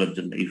ব্যালেন্স করার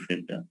জন্য এই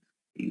ফ্রেমটা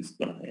ইউজ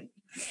করা হয়।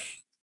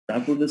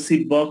 তারপর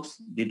সিট বক্স,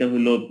 যেটা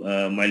হলো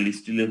মাইল্ড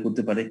স্টিলের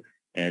হতে পারে,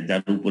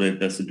 যার উপরে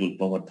একটা সুইটেবল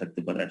কভার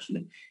থাকতে পারে আসলে।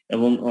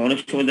 এবং অনেক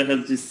সময় দেখা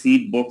যাচ্ছে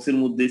সিট বক্সের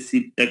মধ্যে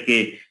সিটটাকে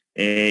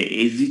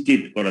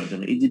এজিটেট করার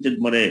জন্য, এজিটেট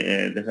মানে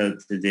দেখা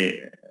যাচ্ছে যে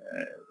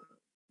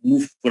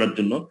মুভ করার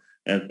জন্য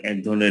এক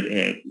ধরনের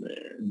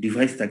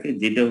ডিভাইস থাকে,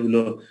 যেটা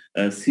হলো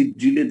সিট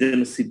ড্রিলে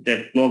যেন সিটটা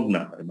ক্লগ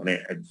না হয়, মানে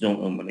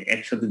মানে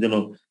একসাথে যেন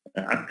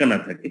আটকা না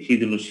থাকে, সেই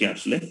জন্য সে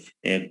আসলে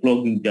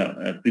ক্লগিংটা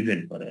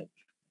প্রিভেন্ট করে।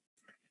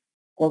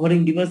 কভারিং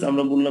ডিভাইস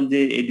আমরা বললাম যে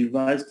এই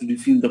device two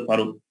refill the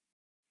Faro,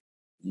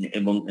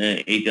 এবং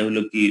এইটা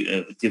হলো কি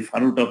যে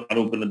ফারো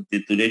যে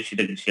তৈরি হয়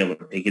সেটাকে সে আবার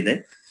ঢেকে দেয়।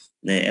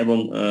 এবং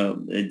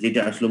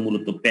যেটা আসলে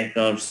মূলত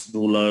প্যাকার্স,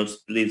 রোলার্স,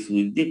 প্লেস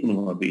হুইল যে কোনো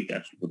ভাবে এটা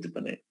আসলে হতে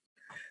পারে।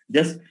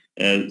 জাস্ট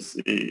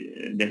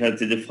দেখা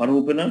যাচ্ছে যে ফারো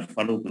ওপেনার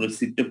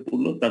সিটটা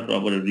পড়লো, তারপর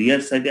আবার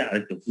রিয়ার সাইডে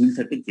আরেকটা হুইল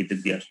থাকে যেটা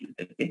দিয়ে আসলে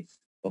এটাকে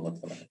কভার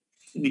করা হয়।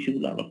 এই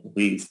বিষয়গুলো আলাপ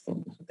হয়ে গেছে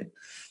তোমাদের সাথে।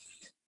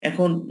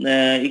 এখন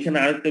এখানে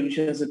আরেকটা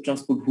বিষয় আছে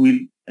ট্রান্সপোর্ট হুইল,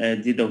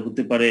 যেটা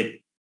হতে পারে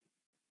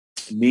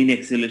মেইন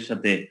এক্সেলের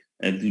সাথে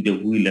দুইটা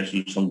হুইল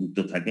আসলে সংযুক্ত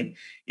থাকে।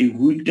 এই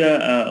হুইলটা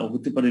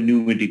হতে পারে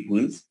pneumatic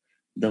wheels.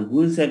 The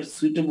wheels have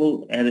suitable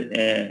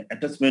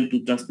attachment two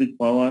transmit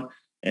power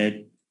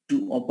two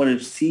operate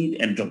seed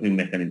and dropping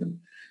mechanism.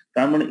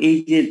 তার মানে এই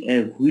যে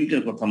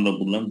হুইলটার কথা আমরা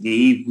বললাম, যে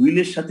এই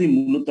হুইলের সাথে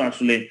মূলত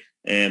আসলে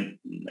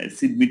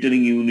সিড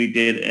মিটারিং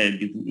ইউনিটের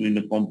বিভিন্ন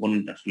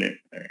কম্পোনেন্ট আসলে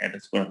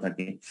অ্যাটাচ করা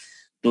থাকে।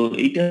 তো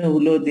এইটা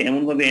হলো যে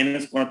এমন ভাবে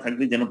এনহ্যান্স করা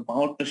থাকবে যেন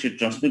পাওয়ারটা সে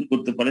ট্রান্সমিট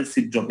করতে পারে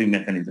seed dropping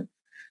mechanism.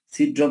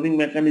 Seat dropping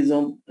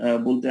mechanism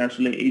বলতে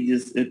আসলে এই যে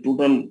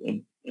টোটাল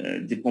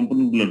যে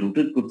কম্পোনেন্ট গুলো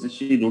রোটেট করছে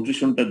সেই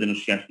রোটেশনটা যেন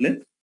সে আসলে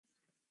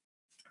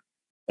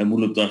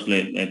মূলত আসলে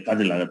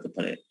কাজে লাগাতে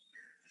পারে।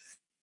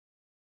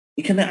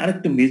 এখানে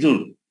আরেকটা মেজর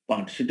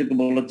পার্ট, সেটাকে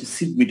বলা হচ্ছে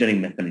সিট মিটারিং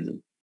মেকানিজম।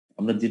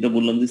 আমরা যেটা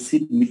বললাম যে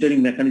সিট মিটারিং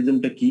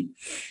মেকানিজমটা কি,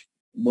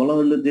 বলা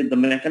হলো যে the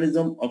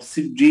mechanism of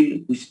seat drill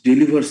which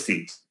deliver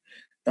seats.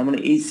 তার মানে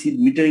এই সিট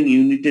মিটারিং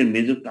ইউনিটের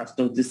মেজর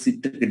কাজটা হচ্ছে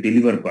সিটটাকে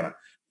ডেলিভার করা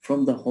from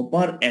the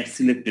hopper at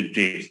selected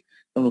trace.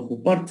 তারপর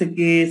হোপার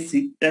থেকে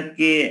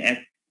সিটটাকে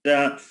একটা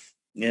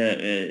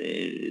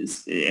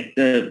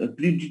একটা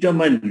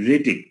প্রিডিটারমাইন্ড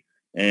রেটে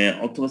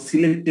অথবা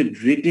সিলেক্টেড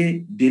রেটে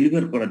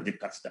ডেলিভার করার যে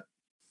কাজটা।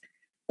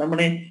 তার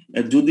মানে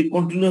যদি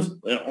কন্টিনিউয়াস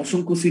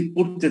অসংখ্য সিট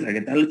পড়তে থাকে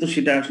তাহলে তো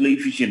সেটা আসলে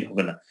ইফিশিয়েন্ট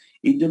হবে না।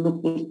 এই জন্য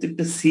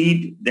প্রত্যেকটা সিট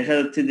দেখা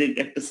যাচ্ছে যে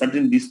একটা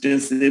সার্টেন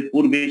ডিস্টেন্সে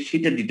পড়বে,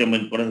 সেটা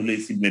ডিটারমাইন করা হলো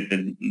এই সিট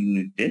মিটারিং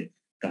ইউনিটের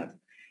কাজ।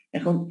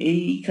 এখন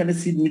এইখানে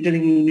সিট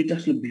মিটারিং ইউনিট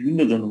আসলে বিভিন্ন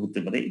ধরনের হতে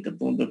পারে, এটা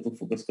তোমাদের তো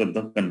ফোকাস করার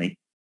দরকার নাই।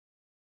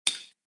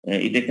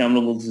 এটাকে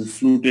আমরা বলছি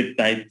fluted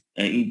type,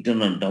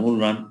 internal double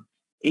run.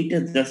 এইটা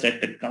জাস্ট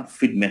একটা কাপ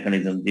ফিট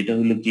মেকানিজম, যেটা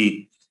হলো কি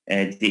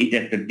যে এটা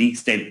একটা ডিস্ক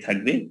টাইপ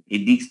থাকবে, এই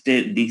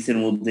ডিস্কের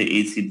মধ্যে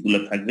এই সিট গুলো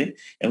থাকবে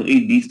এবং এই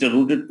ডিস্কটা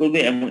রোটেট করবে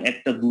এবং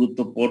একটা দূরত্ব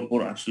পর পর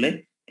আসলে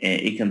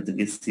এখান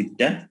থেকে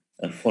সিটটা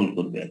ফল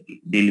করবে আর কি,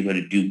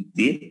 ডেলিভারি টিউব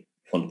দিয়ে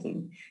ফল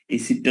করবে। এই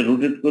সিটটা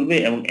রোটেট করবে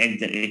এবং এক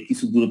জায়গায়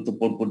কিছু দূরত্ব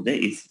পর পর যায়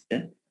এই সিটটা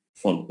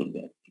ফল করবে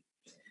আর কি।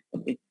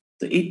 ওকে,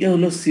 তো এইটা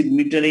হলো seed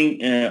metering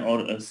or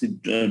seed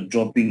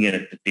dropping এর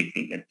একটা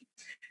টেকনিক আর কি।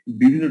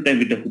 বিভিন্ন টাইপ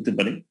এটা হতে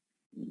পারে।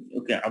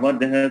 ওকে, আবার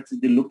দেখা যাচ্ছে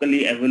যে লোকালি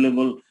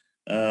অ্যাভেলেবল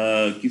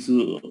কিছু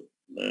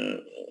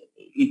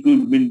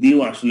ইকুইপমেন্ট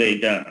দিয়েও আসলে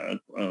এটা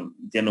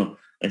যেন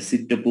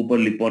সিটটা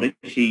প্রপারলি পড়ে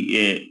সেই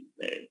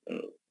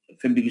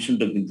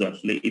ফেব্রিকেশনটা কিন্তু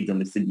আসলে এই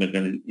ধরনের সিড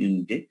মেকানিজম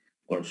ইউনিটে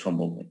করা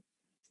সম্ভব হয়।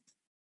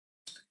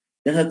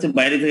 দেখা যাচ্ছে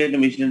বাইরে থেকে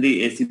একটা মেশিনারি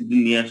এসিড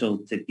নিয়ে আসা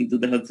হচ্ছে, কিন্তু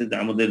দেখা যাচ্ছে যে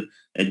আমাদের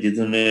যে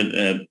ধরনের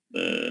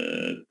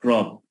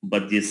ক্রপ বা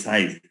যে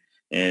সাইজ,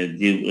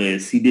 যে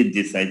সিডের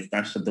যে সাইজ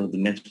তার সাথে হয়তো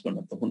ম্যাচ করে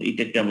না, তখন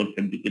এইটাকে আবার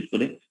ফেব্রিকেট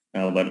করে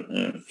আবার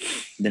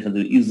দেখা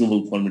যায় ইউজেবল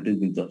ফরম্যাটে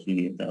কিন্তু আসলে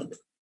নিয়ে যেতে হবে।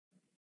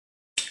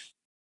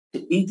 তো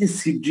এই যে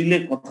সিড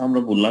ড্রিলের কথা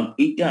আমরা বললাম,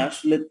 এইটা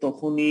আসলে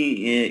তখনই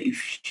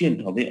ইফিশিয়েন্ট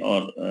হবে,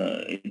 আর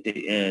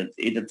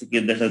এটা থেকে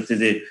দেখা যাচ্ছে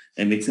যে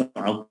ম্যাক্সিমাম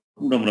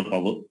আউটপুট আমরা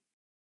পাবো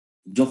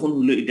যখন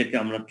হলো এটাকে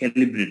আমরা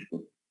ক্যালিব্রেট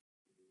করব।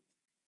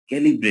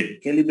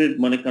 ক্যালিব্রেট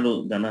মানে কারো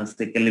জানা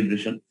আছে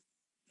ক্যালিব্রেশন?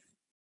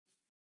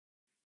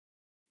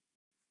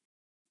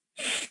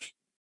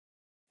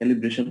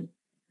 ক্যালিব্রেশন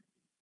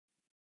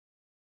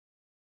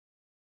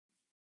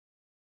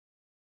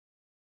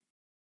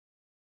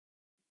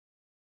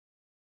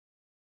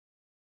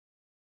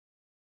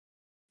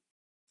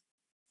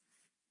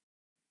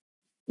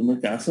তোমরা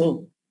কি আসো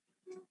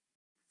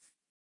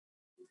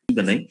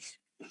নাই?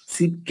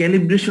 সিড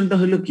ক্যালিব্রেশনটা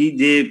হলো কি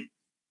যে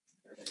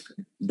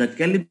the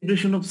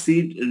calibration of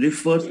seed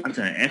refers,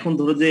 আচ্ছা এখন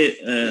ধরো যে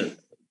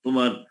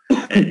তোমার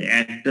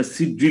একটা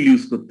সিড ড্রিল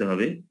ইউজ করতে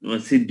হবে,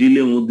 সিড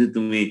ড্রিলের মধ্যে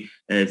তুমি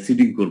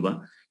সিডিং করবা,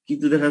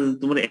 কিন্তু দেখা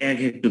যাচ্ছে তোমার 1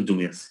 হেক্টর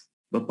জমি আছে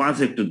বা 5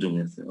 হেক্টর জমি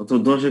আছে অথবা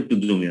 10 হেক্টর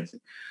জমি আছে।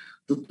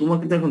 তো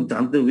তোমাকে তো এখন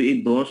জানতে হবে এই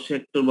 10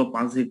 হেক্টর বা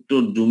 5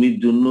 হেক্টর জমির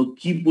জন্য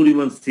কি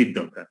পরিমাণ সিড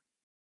দরকার,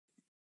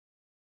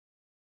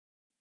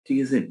 ঠিক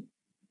আছে?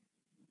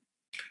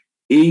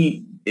 এই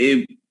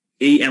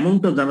এই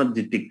অ্যামাউন্টটা জানার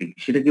যে টেকনিক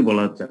সেটাকে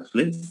বলা হচ্ছে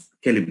আসলে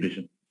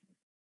ক্যালিব্রেশন।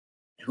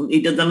 এখন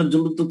এটা জানার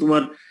জন্য তো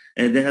তোমার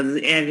দেখা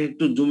যাচ্ছে 1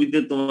 হেক্টর জমিতে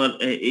তোমার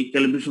এই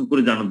ক্যালিব্রেশন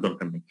করে জানার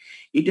দরকার নেই।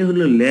 এটা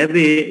হলো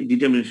ল্যাবে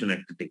ডিটারমিনেশন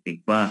একটা টেকনিক,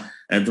 বা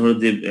ধরো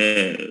যে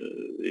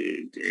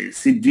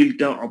সিড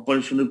ড্রিলটা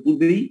অপারেশনের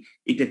পূর্বেই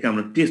এটাকে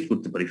আমরা টেস্ট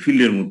করতে পারি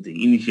ফিল্ডের মধ্যে,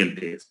 ইনিশিয়াল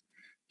টেস্ট,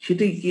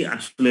 সেটাই কি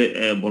আসলে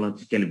বলা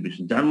হচ্ছে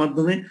ক্যালিব্রেশন, যার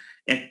মাধ্যমে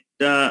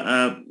একটা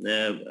আহ,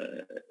 আহ,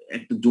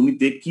 একটা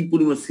জমিতে কি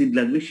পরিমাণ সিড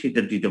লাগবে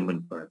সেটা ডিটারমাইন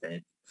করা যায়।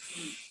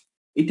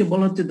 এটা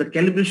বলা হচ্ছে the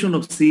calibration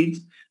of seeds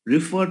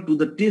refer to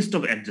the test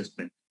of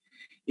adjustment.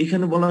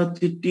 এখানে বলা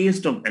হচ্ছে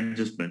টেস্ট অফ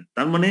অ্যাডজাস্টমেন্ট,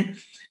 তার মানে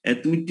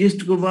তুমি টেস্ট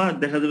করবা,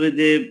 দেখা যাবে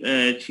যে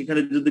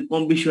সেখানে যদি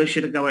কম বেশি হয়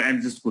সেটাকে আবার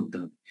অ্যাডজাস্ট করতে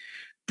হবে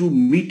two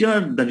metre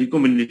the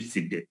recommended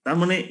seed rate. তার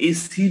মানে এই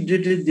সিড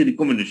রেটের যে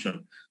রিকমেন্ডেশন,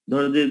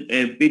 ধরো যে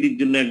পেডির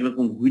জন্য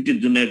একরকম, হুইটের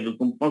জন্য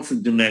একরকম, পালসের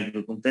জন্য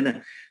একরকম, তাই না?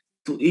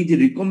 তো এই যে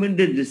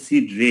রিকমেন্ডেড যে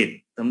সিড রেট,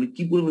 তার মানে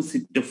কি পরিমাণ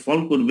সিডটা ফল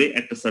করবে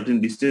একটা সার্টেন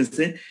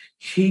ডিস্টেন্সে,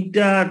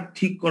 সেইটা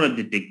ঠিক করার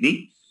যে technique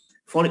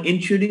for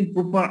ensuring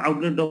proper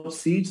outlet of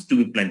seeds two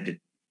B planted.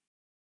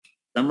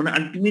 তার মানে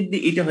আলটিমেটলি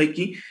এটা হয়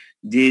কি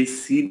যে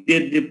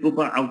সিডের যে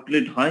প্রপার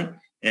আউটলেট হয়,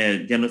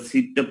 যেন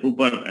সিডটা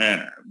প্রপার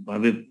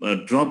ভাবে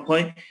ড্রপ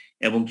হয়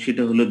এবং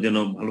সেটা হলো যেন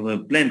ভালোভাবে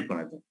প্ল্যান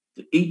করা যায়।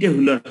 তো এইটা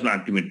হলো আসলে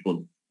আলটিমেট গোল।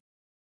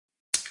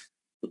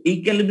 তো এই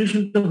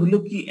ক্যালিব্রেশনটা হলো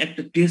কি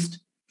একটা টেস্ট,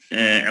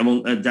 এবং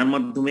যার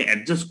মাধ্যমে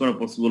অ্যাডজাস্ট করা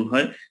পসিবল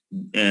হয়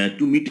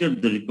two metre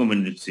the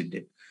recommended seed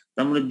rate.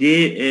 তার মানে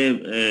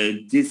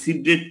যে সিড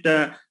রেটটা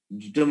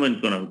ডিটারমাইন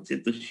করা হচ্ছে,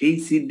 তো সেই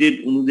সিড রেট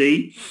অনুযায়ী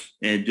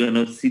যেন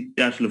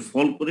সিডটা আসলে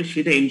ফল করে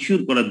সেটা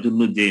এনশিওর করার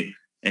জন্য যে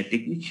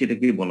টেকনিক,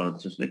 সেটাকে বলা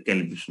হচ্ছে আসলে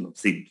ক্যালিব্রেশন অফ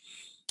সিড।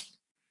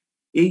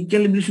 এই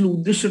ক্যালিব্রেশন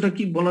উদ্দেশ্যটা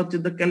কি বলা হচ্ছে,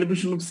 the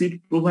calibration of seed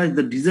provide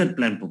the desired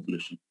plant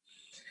population.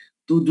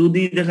 তো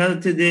যদি দেখা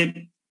যাচ্ছে যে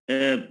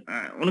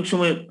অনেক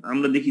সময়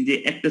আমরা দেখি যে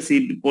একটা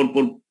সিড পর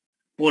পর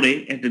পরে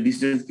একটা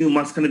ডিস্টেন্স, কিন্তু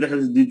মাঝখানে দেখা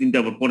যাচ্ছে 2-3টা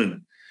আবার পরে না।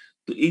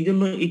 তো এই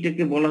জন্য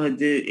এটাকে বলা হয়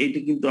যে এটা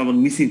কিন্তু আবার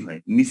মিসিং হয়,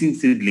 মিসিং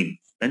সিডলিং,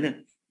 তাই না?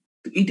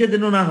 তো এটা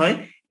যেন না হয়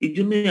এই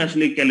জন্যই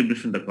আসলে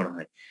ক্যালিব্রেশনটা করা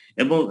হয়।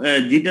 এবং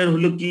যেটা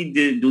হলো কি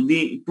যে যদি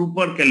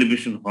প্রপার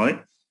ক্যালিব্রেশন হয়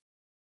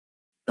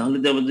তাহলে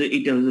দেখা যায়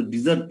এটা হলো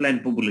ডিজার্ট প্ল্যান্ট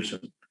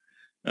পপুলেশন,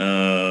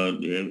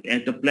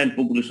 একটা প্ল্যান্ট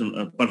পপুলেশন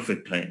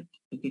পারফেক্ট হয়।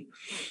 ওকে,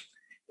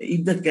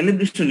 if the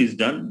calibration is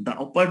done, the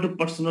operative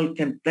personnel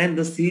can plant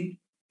the seed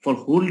for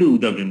whole day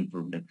without any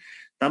problem.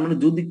 তার মানে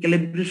যদি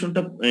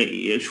ক্যালিব্রেশনটা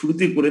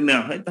শুরুতে করে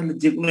নেওয়া হয় তাহলে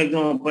যে কোনো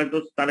একজন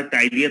অপারেটর তার একটা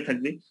আইডিয়া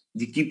থাকবে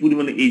যে কি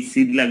পরিমাণে এই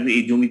সিড লাগবে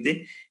এই জমিতে,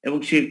 এবং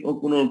সে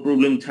কোনো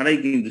প্রবলেম ছাড়াই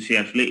কিন্তু সে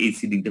আসলে এই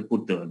সিডিংটা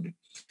করতে পারবে।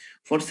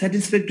 ফর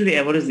স্যাটিসফ্যাক্টরি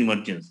এভারেজ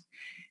ইমার্জেন্স,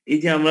 এই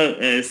যে আমরা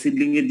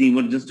সিডলিং এর যে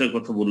ইমার্জেন্সটার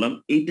কথা বললাম,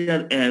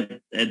 এইটার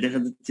দেখা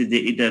যাচ্ছে যে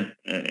এটার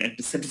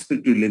একটা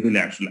স্যাটিসফ্যাক্টরি লেভেলে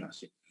আসলে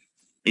আসে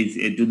এই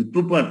যদি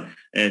প্রপার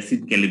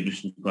সিড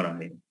ক্যালিব্রেশন করা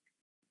হয়।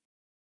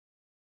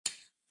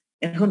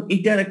 এখন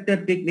এটার একটা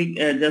টেকনিক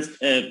জাস্ট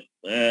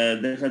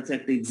দেখা যাচ্ছে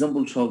একটা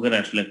এক্সাম্পল সহকারে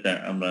আসলে একটা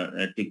আমরা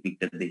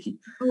টেকনিকটা দেখি।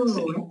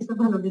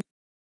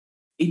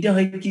 এটা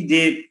হয় কি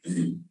যে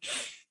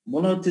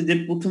বলা হচ্ছে যে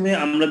প্রথমে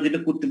আমরা যেটা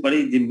করতে পারি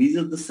যে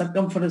measure the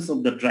circumference of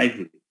the drive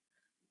wheel.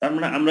 তার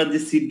মানে আমরা যে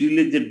সিড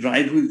ড্রিলের যে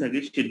ড্রাইভ হুইল থাকে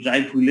সেই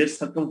ড্রাইভ হুইলের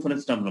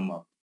সার্কামফারেন্সটা আমরা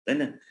মাপ, তাই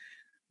না?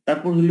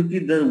 তারপর হলো কি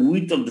the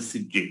with of the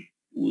seed drill,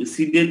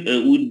 সিডের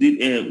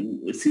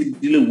seed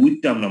ড্রিলের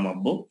উইথটা আমরা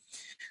মাপবো।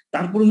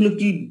 তারপর হলো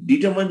কি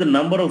determine the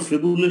number of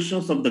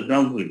regulations of the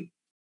ground wheel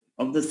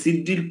of the seed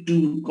drill to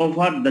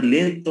cover the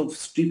length of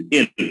strip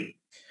এল।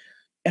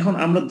 এখন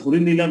আমরা ধরে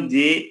নিলাম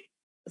যে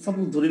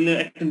সাপোজ ধরে নিলাম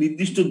একটা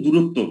নির্দিষ্ট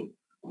দূরত্ব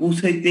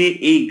পৌঁছাইতে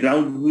এই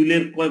গ্রাউন্ড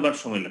হুইলের কয়বার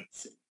সময়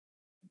লাগছে।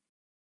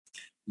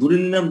 ধরে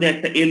নিলাম যে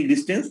একটা এল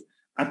ডিস্টেন্স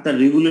আর তার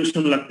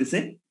রেগুলেশন লাগতেছে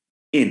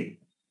এন।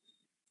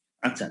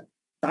 আচ্ছা,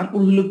 তারপর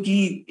হলো কি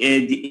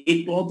যে এই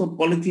cloth of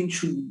polythene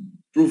should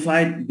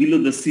provide below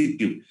the seed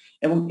tube,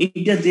 এবং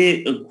এইটা যে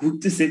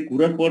ঘুরতেছে,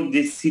 ঘোরার পর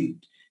যে সিড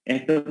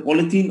একটা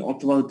পলিথিন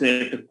অথবা হচ্ছে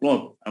একটা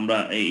ক্লথ আমরা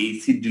এই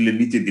সিড ড্রিলের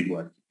নিচে দিব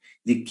আর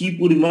যে কি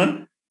পরিমাণ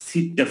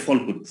সিডটা ফল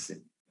করতেছে।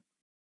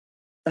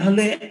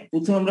 তাহলে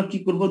প্রথমে আমরা কি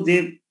করব যে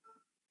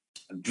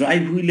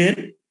ড্রাইভ হুইলের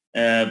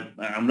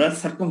আমরা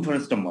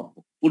সার্কামফারেন্সটা মাপবো,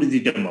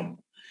 পরিধিটা মাপবো।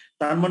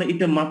 তার মানে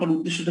এটা মাপার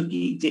উদ্দেশ্যটা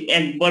কি যে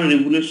একবার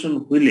রেগুলেশন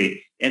হইলে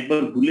একবার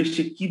ঘুরলে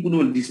সে কি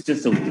পরিমাণ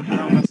ডিস্টেন্স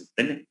অতিক্রম করছে,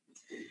 তাই না?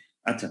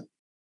 আচ্ছা,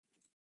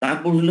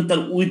 তারপর হলো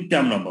তার উইথটা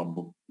আমরা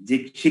মাপবো, যে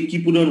সে কি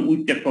পরিমাণ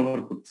উইডটা কভার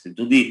করছে।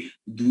 যদি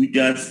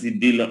 2টা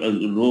সিডি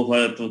রো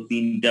হয় অথবা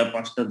 3টা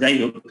 5টা যাই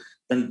হোক,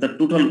 তাহলে তার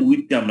টোটাল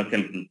উইডটা আমরা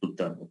ক্যালকুলেট করতে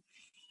পারবো।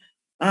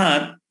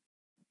 আর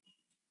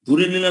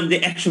ধরে নিলাম যে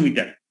 100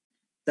 মিটার,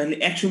 তাহলে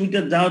 100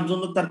 মিটার যাওয়ার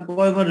জন্য তার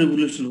কয়বার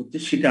রেভলিউশন হচ্ছে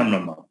সেটা আমরা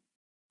মাপবো।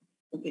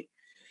 ওকে,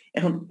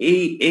 এখন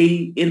এই এই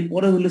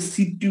এরপরে হলো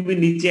সিড টিউবের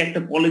নিচে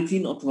একটা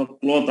পলিথিন অথবা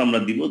ক্লথ আমরা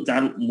দিব,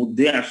 যার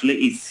মধ্যে আসলে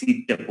এই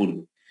সিডটা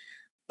পড়বে।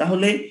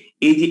 তাহলে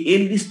এই যে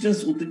এল ডিস্টেন্স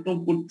অতিক্রম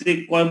করতে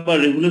কয়বার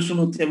রেভলিউশন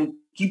হচ্ছে এবং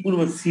কি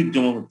পরিমাণ সিড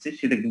জমা হচ্ছে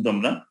সেটা কিন্তু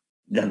আমরা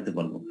জানতে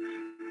পারবো।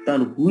 তার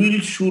হুইল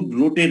শুড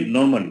রোটেট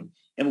নরমালি,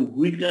 এবং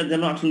হুইলটা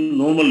যেন আসলে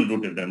নরমালি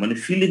রোটেট হয়, মানে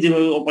ফিল্ডে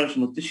যেভাবে অপারেশন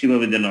হচ্ছে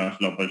সেভাবে যেন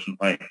আসলে অপারেশন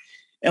হয়।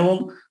 এবং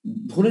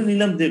ধরে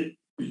নিলাম যে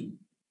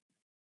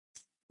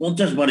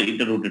 50 বার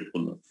এটা রোটেট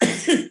করলো,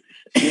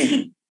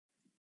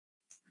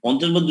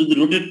 50 বার যদি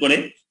রোটেট করে,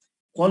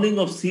 falling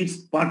of seeds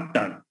per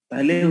turn,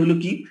 তাহলে হলো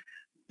কি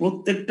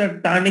প্রত্যেকটা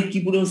টার্নে কি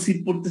পরিমাণ সিড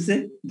পড়তেছে,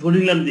 ধরে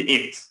নিলাম যে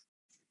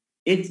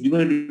এক্স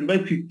ডিভাইডেড বাই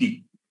 50,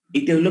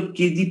 এটা হলো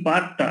কেজি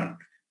পার টার্ন।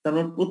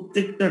 তারপর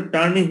প্রত্যেকটা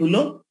টার্নে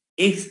হলো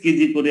এক্স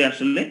কেজি করে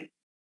আসলে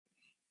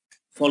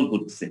ফল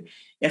করতেছে।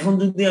 এখন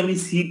যদি আমি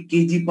সিড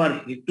কেজি পার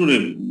হেক্টরে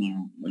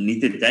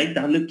নিতে চাই,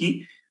 তাহলে কি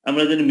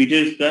আমরা জানি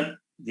মিটার স্কয়ার,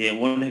 যে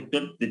 1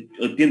 হেক্টর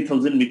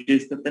 10,000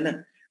 মিটার স্কয়ার, তাই না?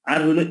 আর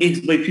হলো x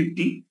by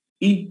 50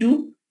 into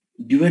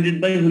divided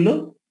by হলো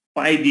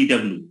পাই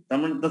ডিডব্লিউ, তার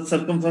মানে তার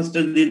সার্কামফারেন্সটা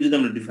দিয়ে যদি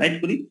আমরা ডিভাইড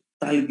করি,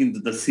 তাহলে কিন্তু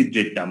তার সিড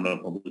রেটটা আমরা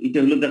পাবো। এটা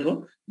হলো দেখো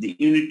যে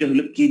ইউনিটটা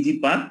হলো কেজি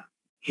পার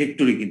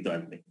হেক্টরে কিন্তু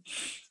আসবে।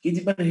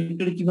 কেজি পার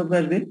হেক্টরে কিভাবে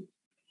আসবে,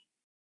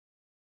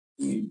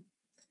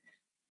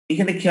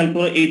 এখানে খেয়াল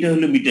করো, এইটা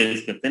হলো মিটার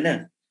স্কয়ার, তাই না?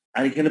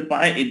 আর এখানে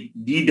পাই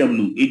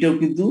ডিডব্লিউ, এটাও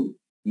কিন্তু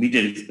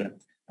মিটার স্কয়ার,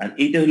 আর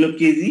এইটা হলো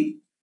কেজি,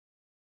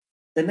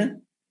 তাই না?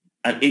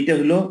 আর এইটা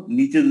হলো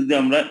নিচে যদি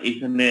আমরা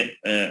এখানে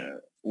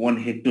 1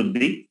 হেক্টর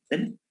দিই, তাই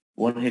না?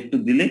 1 হেক্টর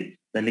দিলে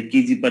তাহলে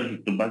কেজি পার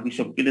হেক্টর, বাকি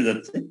সব কেটে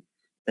যাচ্ছে,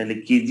 তাহলে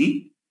কেজি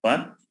পার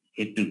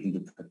হেক্টর কিন্তু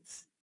থাকছে।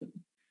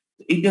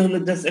 এইটা হলো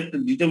জাস্ট একটা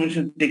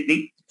ডিটারমিনেশন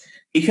টেকনিক।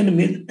 এখানে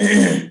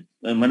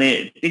মানে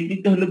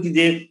টেকনিকটা হলো কি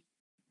যে,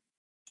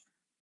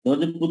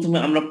 ধরো প্রথমে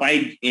আমরা পাই,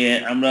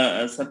 আমরা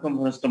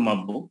সার্কামফারেন্সটা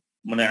মাপবো,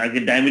 মানে আগে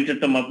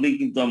ডায়ামিটারটা মাপলেই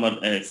কিন্তু আমার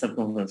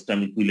সার্কামফারেন্সটা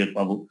আমি কুইলে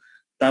পাবো।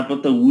 তারপর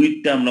তো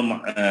উইডটা আমরা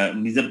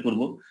মেজার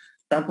করব।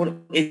 তারপর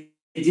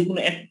যে কোনো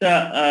একটা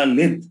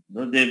লেন্থ,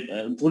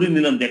 ধরে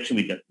নিলাম যে 100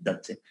 মিটার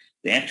যাচ্ছে,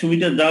 তো 100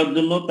 মিটার যাওয়ার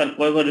জন্য তার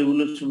কয়বার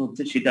রেভলিউশন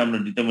হচ্ছে সেটা আমরা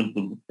ডিটারমিন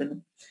করবো, তাই না?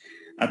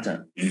 আচ্ছা,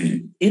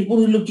 এরপর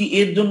হলো কি,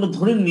 এর জন্য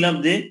ধরে নিলাম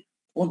যে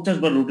 50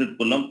 বার রোটেট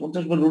করলাম,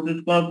 50 বার রোটেট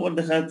করার পর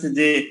দেখা যাচ্ছে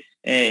যে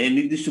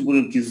নির্দিষ্ট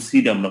পরিমাণ কিছু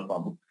সিড আমরা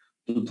পাবো।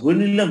 তো ধরে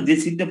নিলাম যে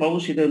সিটটা পাবো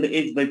সেটা হলো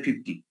এক্স বাই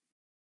 50।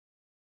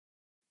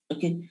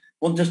 ওকে,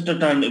 50টা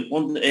টার্ন,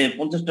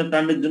 50টা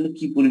টার্নের জন্য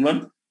কি পরিমাণ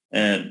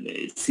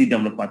সিট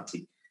আমরা পাচ্ছি।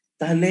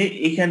 তাহলে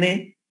এখানে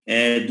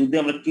যদি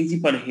আমরা কেজি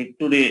পার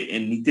হেক্টরে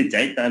নিতে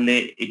চাই, তাহলে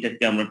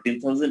এটাকে আমরা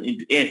 10,000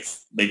 into x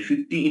by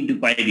 50 into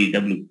pi D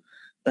W,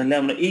 তাহলে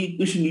আমরা এই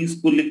ইকুয়েশন ইউজ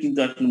করলে কিন্তু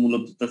আসলে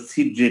মূলত তার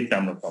সিড রেটটা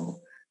আমরা পাবো।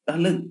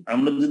 তাহলে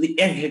আমরা যদি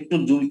 1 হেক্টর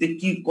জমিতে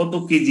কি কত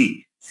কেজি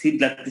সিড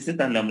লাগতেছে,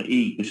 তাহলে আমরা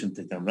এই ইকুয়েশন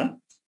থেকে আমরা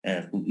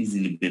খুব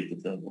ইজিলি বের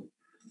করতে পারবো।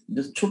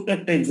 জাস্ট ছোট্ট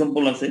একটা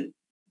এক্সাম্পল আছে,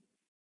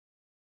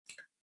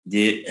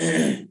 যে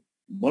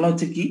বলা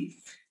হচ্ছে কি,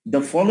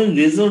 the following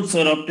results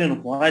R obtain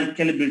while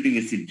ক্যালিব্রেটিং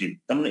A seed drill.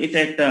 তার মানে এটা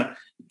একটা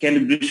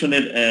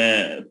ক্যালিব্রেশনের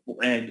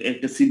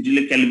একটা সিড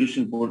ড্রিলের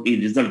ক্যালিব্রেশন পর এই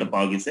রেজাল্টটা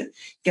পাওয়া গেছে।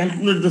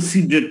 Calculate the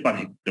seed rate per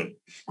hectare,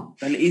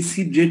 তাহলে এই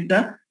সিড রেটটা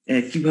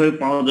কিভাবে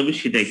পাওয়া যাবে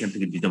সেটা এখান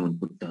থেকে ডিটারমাইন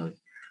করতে হবে।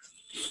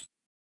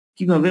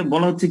 কিভাবে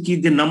বলা হচ্ছে কি,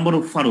 যে নাম্বার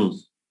অফ ফারোজ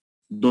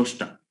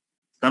 10টা,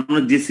 তার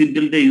মানে যে সিড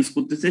ড্রিলটা ইউজ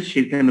করতেছে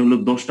সেখানে হলো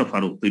 10টা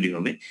ফারো তৈরি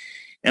হবে,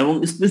 এবং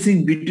স্পেসিং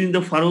বিটুইন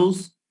দ্য ফারোজ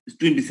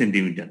 20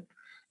 সেন্টিমিটার,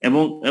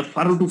 এবং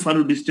ফারো টু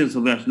ফারো ডিস্টেন্স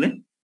হবে আসলে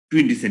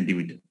 20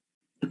 সেন্টিমিটার।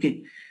 ওকে,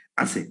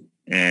 আছে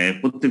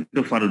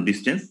প্রত্যেকটা ফারো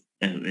ডিস্টেন্স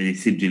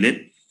সিড ড্রিলের।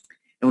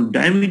 এবং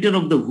diameter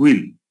of the wheel,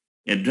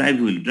 drive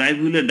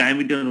হুইলের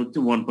ডায়ামিটার হচ্ছে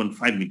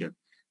 1.5 মিটার।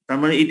 তার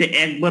মানে এটা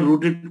একবার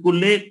রোটেট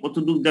করলে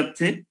কতটুক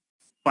যাচ্ছে,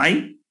 পাই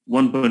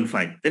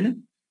 1.5, তাই না?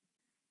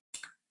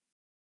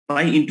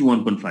 Pi into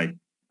 1.5।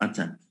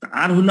 আচ্ছা,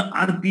 আর হলো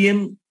আরপিএম,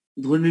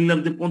 ধরে নিলাম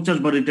যে 50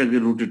 বার এটাকে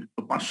রোটেট,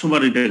 500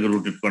 বার এটাকে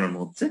রোটেট করানো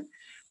হচ্ছে।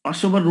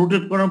 500 বার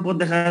রোটেট করার পর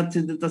দেখা যাচ্ছে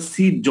যে তার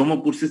সিট জমা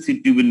পড়ছে সিট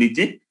টিউবের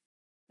নিচে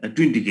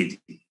 20 কেজি।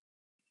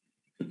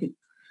 ওকে,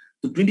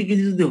 তো 20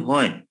 কেজি যদি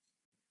হয়,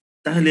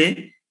 তাহলে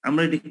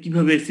আমরা এটা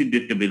কিভাবে সিট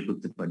রেটটা বের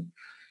করতে পারি?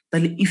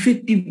 তাহলে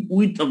effective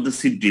with of the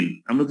seat drill,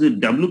 আমরা যদি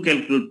ডাব্লু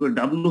ক্যালকুলেট করি,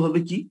 ডাব্লু হবে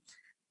কি,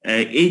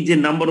 এই যে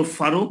নাম্বার অফ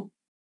ফারো,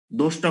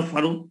 10টা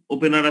ফারো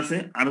ওপেনার আছে,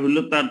 আর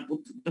হলো তার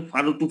প্রত্যেকটা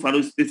ফারো টু ফারো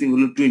স্পেসিং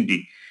হলো 20,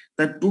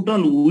 তার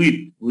টোটাল উইথ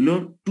হলো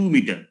 2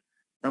 মিটার,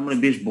 তার মানে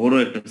বেশ বড়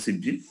একটা seat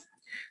drill.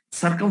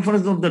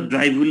 Circumference of the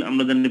drive wheel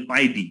আমরা জানি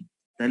পাই ডি,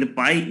 তাহলে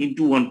পাই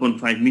ইন্টু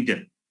 1.5 মিটার।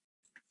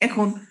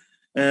 এখন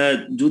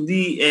যদি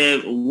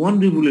 1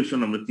 রেভলিউশন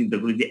আমরা চিন্তা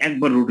করি, যে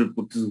একবার রোটেট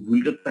করতেছে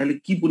হুইলটা, তাহলে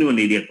কি পরিমাণ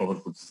এরিয়া কভার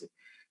করতেছে,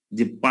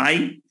 যে পাই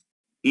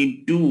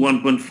ইন্টু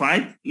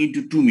 1.5 ইন্টু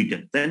 2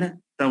 মিটার, তাই না?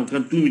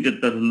 কারণ 2 মিটার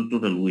তার হলো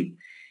টোটাল উইথ।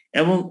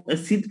 এবং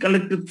সিড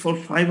কালেক্টেড ফর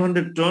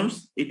 500 টনস,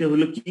 এটা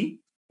হলো কি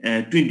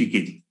 20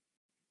 কেজি।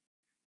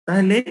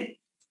 তাহলে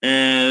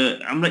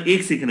আমরা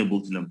এক্স এখানে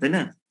বলছিলাম, তাই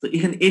না? তো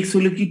এখানে এক্স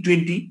হলো কি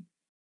 20,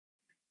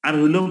 আর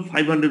হলো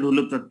 500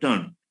 হলো তার টন,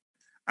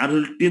 আর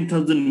হলো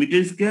 10,000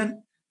 মিটার স্কয়ার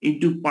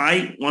ইন্টু পাই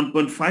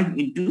 1.5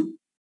 ইন্টু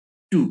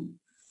 2,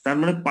 তার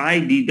মানে পাই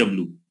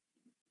ডিডব্লিউ,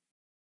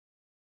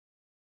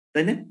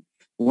 তাই না?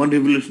 1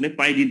 রেভলিউশনে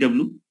পাই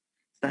ডিডব্লিউ।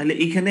 তাহলে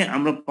এখানে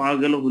আমরা পাওয়া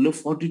গেল হলো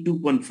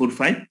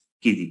 42.45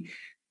 কেজি।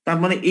 তার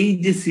মানে এই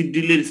যে সিড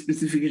ড্রিলের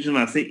স্পেসিফিকেশন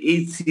আছে, এই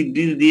সিড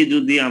ড্রিল দিয়ে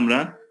যদি আমরা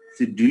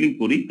সিড ড্রিলিং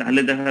করি,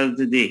 তাহলে দেখা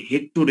যাচ্ছে যে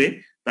হেক্টরে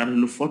তার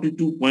হলো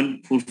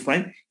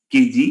 42.45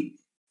 কেজি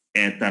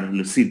তার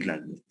হলো সিড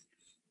লাগবে।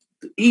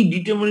 তো এই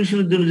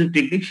ডিটারমিনেশনের জন্য যে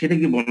টেকনিক,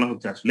 সেটাকে বলা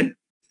হচ্ছে আসলে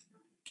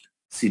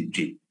সিড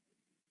ড্রিল,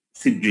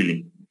 সিড ড্রিলিং।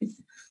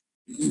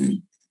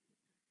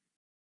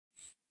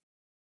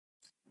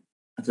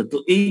 আচ্ছা, তো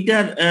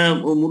এইটার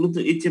মূলত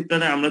এই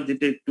চ্যাপ্টারে আমরা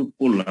যেটা একটু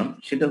পড়লাম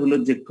সেটা হলো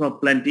যে ক্রপ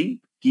প্ল্যান্টিং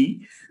কি,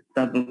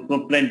 তারপর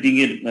ক্রপ প্ল্যান্টিং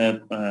এর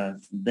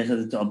দেখা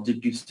যাচ্ছে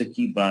অবজেক্টিভসটা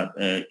কি, বা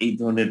এই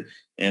ধরনের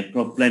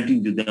ক্রপ প্ল্যান্টিং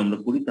যদি আমরা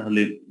করি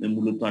তাহলে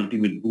মূলত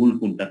আলটিমেট গোল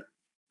কোনটা।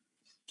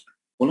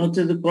 বলা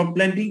হচ্ছে যে ক্রপ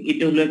প্ল্যান্টিং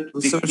এটা হলো একটা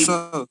টেকনিক।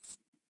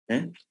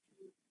 হ্যাঁ,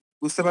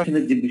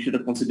 এখানে যে বিষয়টা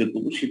কনসিডার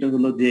করবো সেটা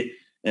হলো যে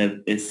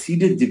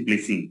সিডের যে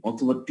প্লেসিং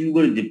অথবা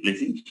টিউবারের যে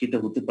প্লেসিং, সেটা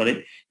হতে পারে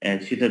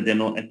সেটা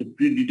যেন একটা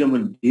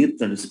প্রিডিটারমাইন্ড ডেপথ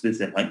আর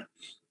স্পেসে হয়,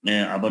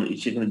 আবার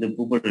সেখানে যে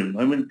প্রপার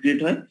এনভায়রনমেন্ট ক্রিয়েট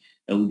হয়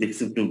এবং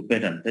অ্যাকসেপ্টেবল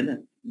প্যাটার্ন, তাই না?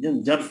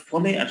 যার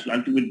ফলে আসলে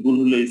আলটিমেট গোল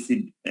হলো এই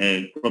সিড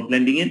ক্রপ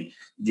প্ল্যান্টিং এর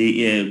যে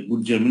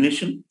গুড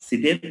জার্মিনেশন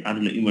সিডের, আর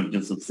হলো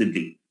ইমার্জেন্স অফ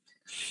সিডলিং।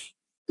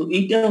 তো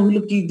এইটা হলো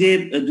কি যে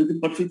যদি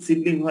পারফেক্ট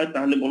সিডলিং হয়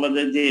তাহলে বলা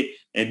যায় যে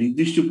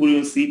নির্দিষ্ট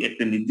পরিমাণ সিড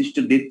একটা নির্দিষ্ট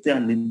ডেপথে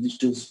আর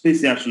নির্দিষ্ট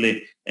স্পেসে আসলে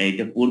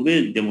এটা পড়বে,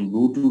 যেমন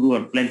rho to rho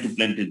R plant two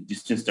প্ল্যান্টের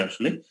ডিসটেন্সটা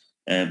আসলে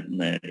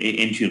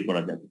এনশিওর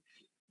করা যাবে।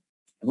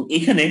 এবং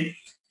এখানে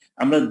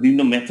আমরা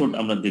বিভিন্ন মেথড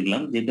আমরা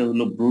দেখলাম, যেটা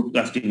হলো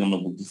ব্রডকাস্টিং আমরা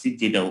বলতেছি,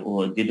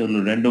 যেটা হলো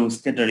র্যান্ডম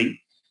স্ক্যাটারিং,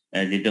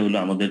 যেটা হলো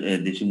আমাদের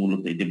দেশে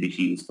মূলত এটা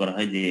বেশি ইউজ করা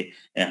হয়, যে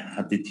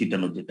হাতে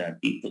ছিটানো যেটা আর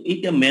কি। তো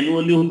এটা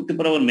ম্যানুয়ালিও হতে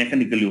পারে আবার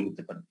মেকানিক্যালিও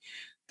হতে পারে।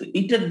 তো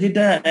এটার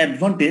যেটা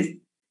অ্যাডভান্টেজ,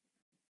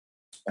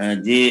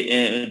 যে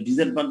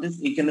ডিসঅ্যাডভান্টেজ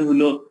এখানে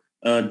হলো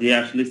যে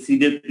আসলে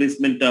সিডের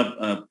প্লেসমেন্টটা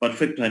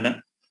পারফেক্ট হয় না,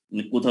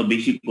 কোথাও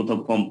বেশি কোথাও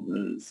কম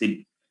সিড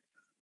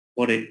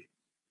পড়ে।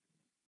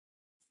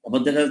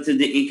 আবার দেখা যাচ্ছে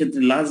যে এই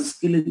ক্ষেত্রে লার্জ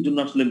স্কেলের জন্য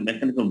আসলে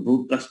মেকানিক্যাল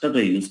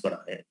ব্রডকাস্টারটা ইউজ করা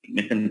হয়,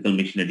 mechanical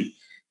machinery,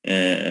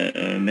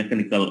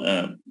 mechanical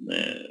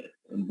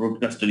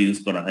broadcaster use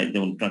করা হয়,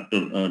 যেমন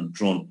ট্রাক্টর,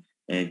 ড্রোন,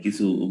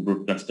 কিছু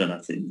ব্রডকাস্টার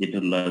আছে যেটা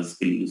লার্জ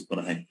স্কেল ইউজ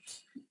করা হয়।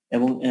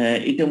 এবং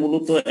এটা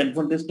মূলত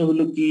অ্যাডভান্টেজটা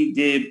হলো কি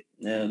যে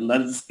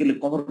লার্জ স্কেলে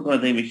কভার করা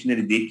যায়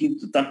মেশিনারি দিয়ে,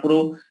 কিন্তু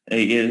তারপরেও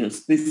এর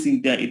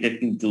স্পেসিংটা এটা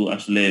কিন্তু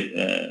আসলে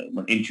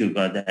এনশিওর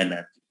করা যায় না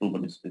প্রপার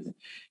স্পেসিং।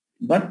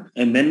 বাট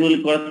ম্যানুয়ালি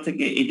করার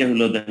থেকে এটা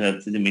হলো দেখা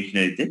যাচ্ছে যে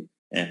মেশিনারিতে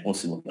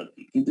পসিবল আর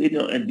কি। কিন্তু এটা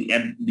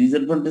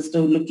ডিসঅ্যাডভান্টেজটা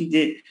হলো কি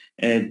যে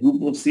গ্রুপ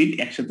অফ সিড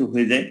একসাথে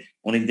হয়ে যায়,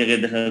 অনেক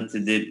জায়গায় দেখা যাচ্ছে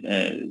যে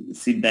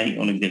সিড নাই,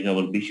 অনেক জায়গায়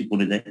আবার বেশি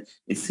পড়ে যায়,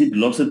 এই সিড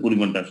লসের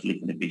পরিমাণটা আসলে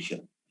এখানে বেশি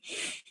হয়।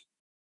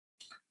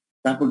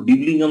 তারপর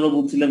ডিবলিং আমরা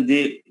বলছিলাম যে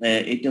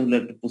এটা হলো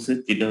একটা প্রসেস,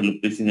 যেটা হলো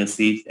প্লেসিং এ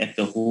সিড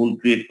একটা হোল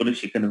ক্রিয়েট করে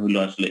সেখানে হলো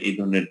আসলে এই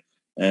ধরনের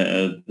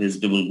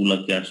ভেজিটেবল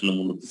গুলাকে আসলে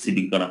মূলত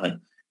সিডিং করা হয়,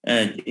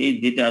 এই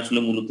যেটা আসলে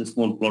মূলত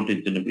স্মল প্লটের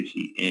জন্য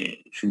বেশি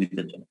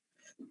সুবিধাজনক।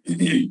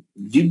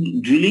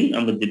 ড্রিলিং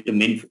আমরা যেটা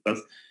মেইন ফোকাস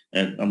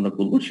আমরা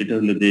করব সেটা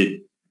হলো যে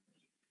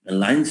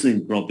লাইন সুইং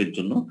ক্রপের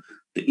জন্য।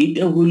 তো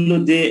এটা হলো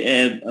যে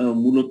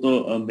মূলত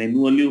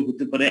ম্যানুয়ালিও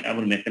হতে পারে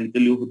আবার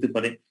মেকানিক্যালিও হতে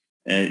পারে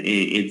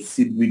এর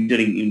সিড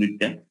মিটারিং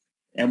ইউনিটটা।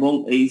 এবং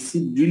এই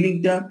সিড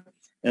ড্রিলিংটা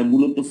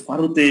মূলত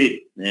ফারোতে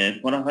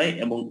করা হয়,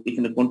 এবং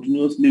এখানে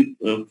কন্টিনিউয়াসলি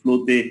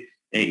ফ্লোতে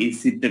এই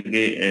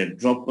সিডটাকে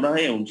ড্রপ করা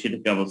হয় এবং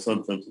সেটাকে আবার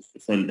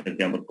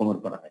সয়েলটাকে আবার কভার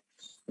করা হয়।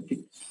 ওকে।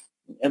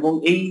 এবং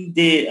এই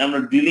যে আমরা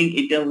ড্রিলিং,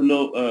 এটা হলো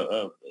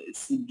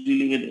সিড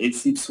ড্রিলিং এর এই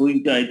সিড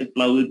সোয়িংটা, এটা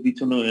প্লাউ এর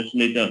পিছনে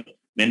আসলে এটা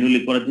ম্যানুয়ালি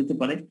করা যেতে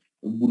পারে,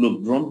 গুলো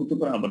ড্রোন হতে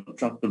পারে, আবার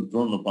ট্রাক্টর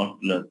ড্রোন ও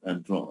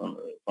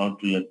পাওয়ার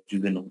টিলার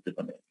ড্রিভেন হতে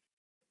পারে।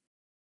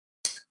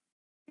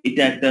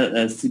 এটা একটা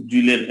সিড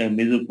ড্রিলের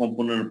মেজর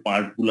কম্পোনেন্ট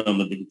পার্ট গুলো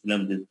আমরা দেখেছিলাম,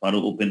 যে ফারো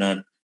ওপেনার,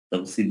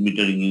 তারপর সিড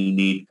মিটারিং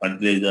ইউনিট,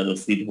 ফার্টিলাইজার ও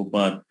seed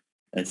hopper,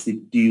 seed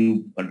tube,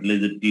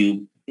 fertiliser tube,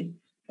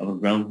 আবার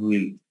গ্রাউন্ড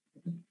হুইল।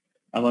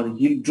 আবার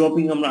হিল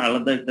ড্রপিং আমরা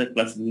আলাদা একটা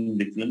ক্লাসিফিকেশন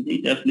দেখছিলাম, যে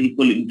এটা আসলে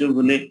equal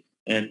ইন্টারভ্যালে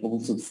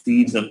কপলস of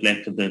seeds R flag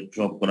সাথে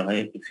ড্রপ করা হয়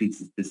একটা ফিক্স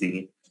স্পেসিং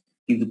এ,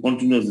 কিন্তু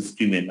কন্টিনিউয়াস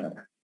স্ট্রিমে না।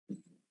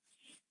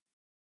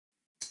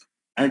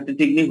 আরেকটা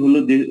টেকনিক হলো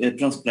যে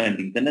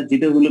ট্রান্সপ্ল্যান্টিং, তাই না?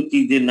 যেটা হলো কি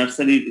যে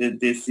নার্সারির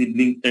যে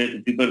সিডলিংটা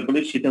প্রিপেয়ার করে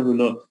সেটা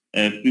হলো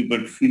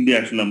প্রিপেয়ার্ড ফিল্ডে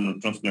আসলে আমরা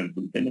ট্রান্সপ্ল্যান্ট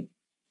করি, তাই না?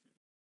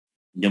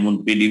 যেমন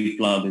পেডি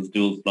ফ্লাওয়ার,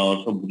 ভেজিটেবল ফ্লাওয়ার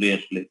সবগুলোই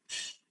আসলে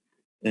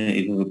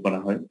এইভাবে করা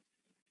হয়।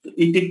 তো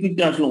এই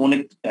টেকনিকটা আসলে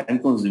অনেক টাইম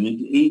কনজিউমিং,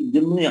 এই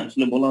জন্যই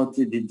আসলে বলা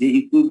হচ্ছে যে যে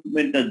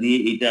ইকুইপমেন্টটা দিয়ে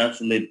এটা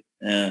আসলে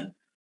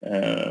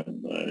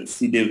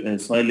সিডে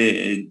সয়েলে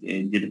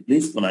যেটা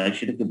প্লেস করা হয়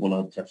সেটাকে বলা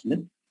হচ্ছে আসলে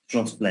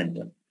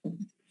ট্রান্সপ্ল্যান্টার।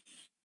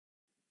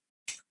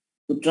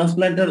 তো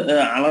ট্রান্সপ্ল্যান্টার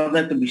আলাদা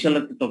একটা বিশাল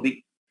একটা টপিক।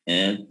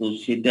 তো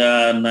সেটা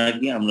না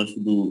গিয়ে আমরা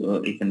শুধু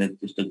এখানে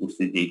চেষ্টা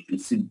করছি যে একটু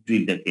সিড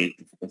ড্রিলটাকে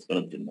একটু ফোকাস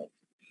করার জন্য।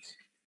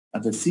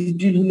 আচ্ছা, সিড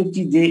ড্রিল হলো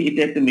কি, যে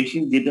এটা একটা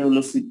মেশিন যেটা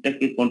হলো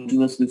সিডটাকে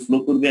কন্টিনিউয়াসলি ফ্লো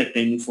করবে একটা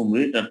ইউনিফর্ম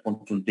রেট আর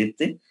কন্ট্রোল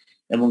ডেপথে,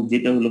 এবং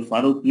যেটা হলো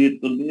ফারো ক্রিয়েট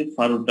করবে।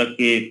 ফারোটা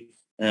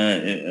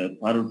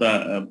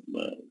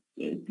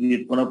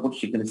ক্রিয়েট করার পর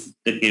সেখানে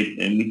সিডটাকে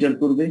মিটার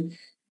করবে,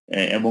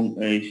 এবং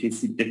সেই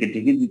সিডটাকে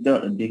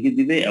ঢেকে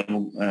দিবে, এবং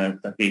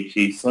তাকে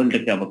সেই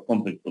সয়েলটাকে আবার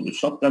কম্প্যাক্ট করবে।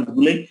 সব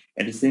কাজগুলোই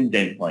এট দ্য সেম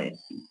টাইম হয় আর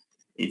কি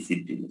এই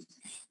সিড ড্রিলে।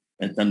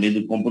 তার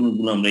মেজর কম্পোনেন্ট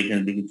গুলো আমরা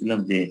এখানে দেখেছিলাম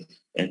যে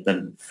তার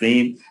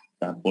ফ্রেম,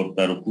 তারপর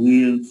তার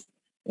হুইলস,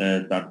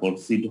 তারপর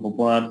সিট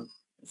হপার,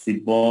 সিট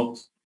বক্স,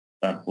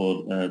 তারপর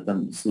তার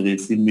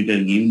seat metre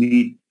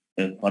unit,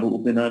 Faro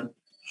opener,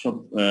 সব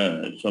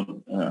সব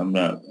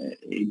আমরা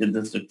এটা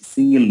জাস্ট একটা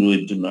সিঙ্গেল রো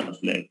এর জন্য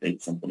আসলে একটা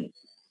এক্সাম্পল।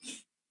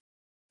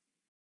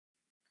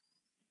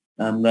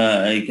 আমরা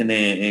এখানে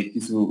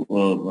কিছু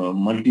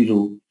মাল্টি রো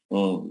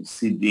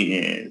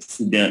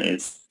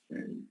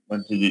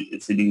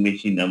সিডিং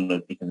মেশিন আমরা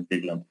এখানে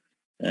দেখলাম,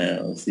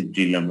 সিড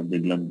ড্রিল আমরা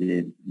দেখলাম যে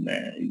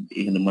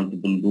এখানে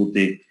মাল্টিপল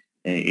রোতে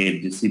এর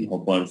যে seed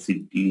hopper,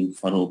 seed tube,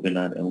 Faro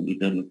opener, এবং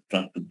এটা হলো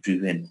ট্রাক্টর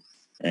ড্রিভেন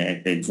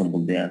একটা এক্সাম্পল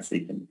দেওয়া আছে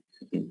এখানে।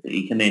 কিন্তু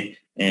এখানে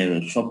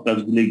সব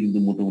কাজগুলোই কিন্তু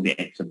মোটামুটি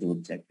একসাথে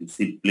হচ্ছে আর কি,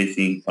 seed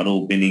placing, Faro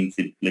opening,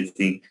 seed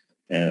placing,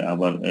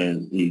 আবার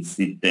এই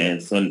সিড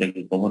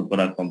সয়েলটাকে কভার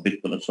করা, কমপ্লিট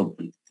করা,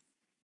 সবগুলো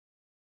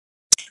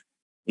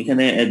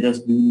এখানে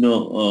জাস্ট বিভিন্ন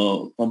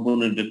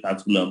কম্পোনেন্টের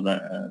কাজগুলো আমরা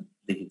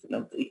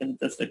দেখেছিলাম। তো এখানে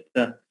জাস্ট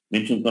একটা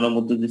মেনশন করার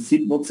মতো যে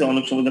সিট বক্সে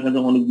অনেক সময় দেখা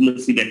যায় অনেকগুলো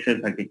সিট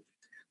একসাথে থাকে।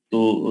 তো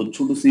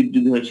ছোট সিট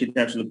যদি হয় সেটা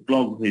আসলে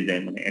ক্লগ হয়ে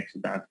যায়, মানে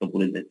একসাথে আটকা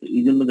পড়ে যায়। তো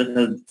এই জন্য দেখা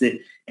যাচ্ছে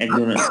এক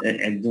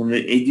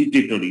ধরনের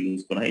এজিটেটর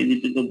ইউজ করা হয়।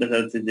 এজিটেটর দেখা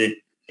যাচ্ছে যে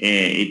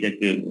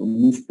এটাকে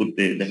মুভ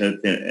করতে দেখা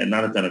যাচ্ছে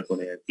নাড়াচাড়া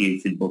করে আর কি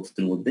সিট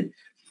বক্সের মধ্যে।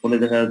 ফলে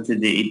দেখা যাচ্ছে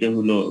যে এটা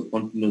হলো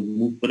কন্টিনিউয়াস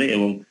মুভ করে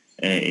এবং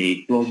এই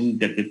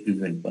ক্লগিংটাকে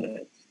প্রিভেন্ট করে।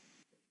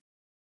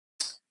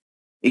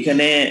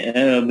 এখানে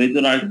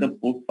মেজর আরেকটা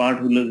পার্ট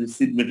হলো যে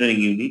সিড মিটারিং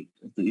ইউনিট।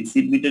 তো এই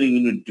seed metering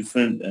unit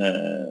different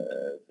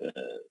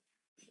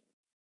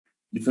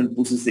different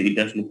প্রসেসে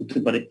এটা আসলে হতে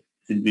পারে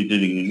সিড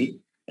মিটারিং ইউনিট,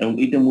 এবং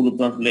এটা মূলত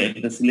আসলে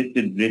একটা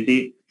সিলেক্টেড রেটে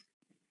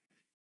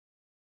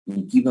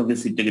কিভাবে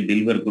সিডটাকে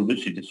ডেলিভার করবে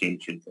সেটা সে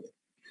এনশিওর করে।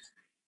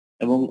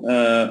 এবং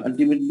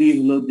আলটিমেটলি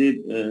হলো যে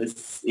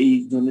এই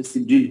ধরনের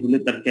সিড ড্রিল হলে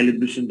তার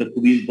ক্যালিব্রেশনটা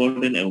খুবই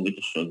ইম্পর্টেন্ট, এবং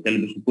এটা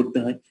ক্যালিব্রেশন করতে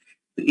হয়।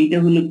 তো এটা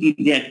হলো কি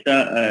যে একটা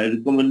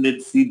রিকমেন্ডেড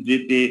সিড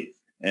রেটে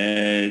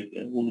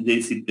অনুযায়ী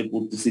সিডটা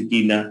পড়তেছে কি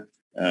না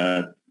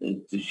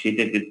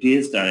সেটাকে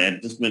টেস্ট আর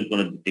অ্যাডজাস্টমেন্ট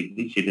করার যে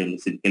টেকনিক, সেটা হলো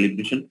সিড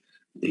ক্যালিব্রেশন।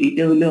 তো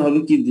এইটা হলে হবে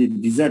কি যে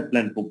ডিজার্ট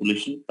প্ল্যান্ট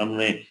পপুলেশন, তার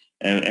মানে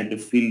একটা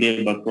ফিল্ডে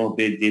বা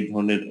ক্রপে যে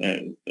ধরনের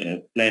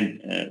প্ল্যান্ট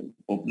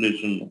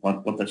পপুলেশন হওয়ার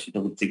কথা সেটা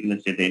হচ্ছে কিনা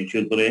সেটা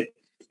এনশিওর করে।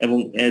 এবং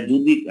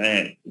যদি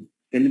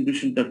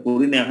ক্যালিব্রেশনটা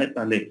করে নেওয়া হয়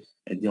তাহলে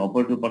যে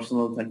অপারেটর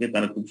পার্সোনাল থাকে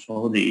তারা খুব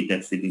সহজে এটা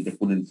সেটিংটা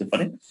করে নিতে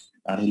পারে।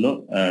 আর হলো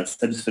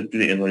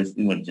স্যাটিসফ্যাক্টরি এভারেজ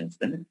ইমার্জেন্স,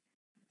 তাই না?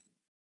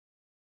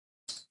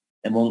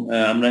 এবং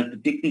আমরা একটা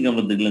টেকনিক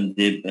আমরা দেখলাম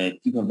যে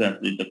কিভাবে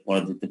আসলে এটা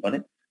করা যেতে পারে।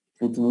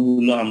 প্রথমে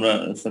হলো আমরা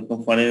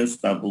সার্কামফারেন্স,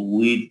 তারপর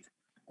with,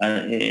 R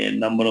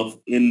number of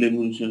L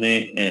রেভলিউশনে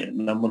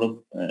number of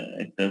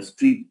একটা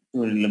স্ট্রিপ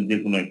ধরে নিলাম যে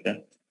কোনো একটা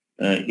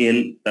এল,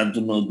 তার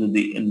জন্য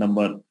যদি এন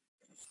নাম্বার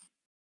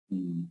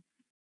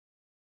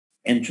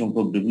এন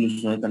সংখ্যক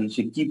রেভলিউশন হয় তাহলে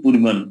সে কি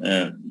পরিমাণ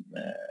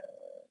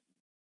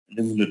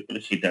রেগুলেট করে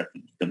সেটা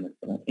ডিটারমাইন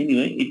করা।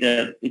 এনিওয়ে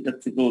এটা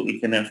থেকেও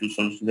এখানে আসলে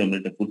সরাসরি আমরা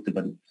এটা করতে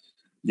পারি।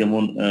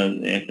 যেমন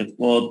একটা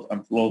ক্লথ আর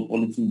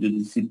পলিথিন যদি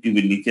সিট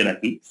টিউবের নিচে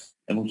রাখি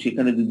এবং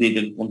সেখানে যদি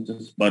এটাকে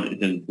 50 বার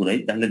এটাকে ঘুরাই,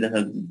 তাহলে দেখা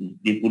যাচ্ছে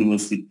যে পরিমাণ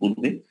সিট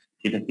পড়বে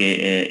সেটাকে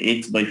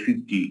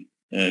x/50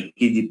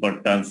 কেজি পার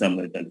টার্নস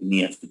আমরা এটাকে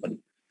নিয়ে আসতে পারি।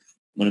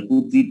 মানে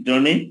প্রতি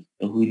টার্নে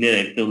হুইলের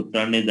একটা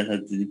টার্নে দেখা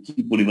যাচ্ছে যে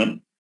কি পরিমাণ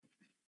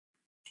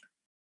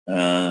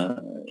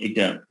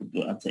এটা।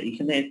 আচ্ছা,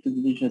 এখানে একটা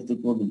জিনিস হয়তো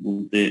তোমাদের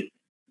বলতে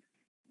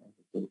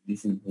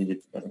মিসিং হয়ে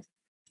যেতে পারে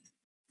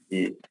যে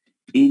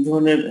এই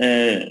ধরনের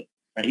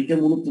এটা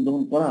মূলত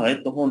যখন করা হয়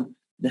তখন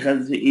দেখা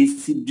যাচ্ছে এই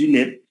সিপ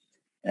ড্রিলের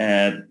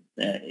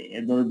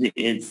ধরো যে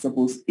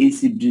সাপোজ এই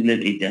সিপ ড্রিলের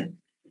এইটা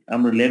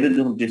আমরা ল্যাবে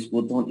যখন টেস্ট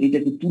করবো তখন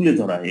এইটাকে তুলে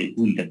ধরা হয়,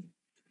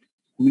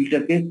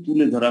 হুইলটাকে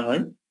তুলে ধরা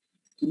হয়।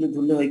 তুলে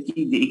ধরলে হয় কি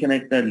যে এখানে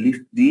একটা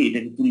লিফট দিয়ে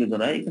এটাকে তুলে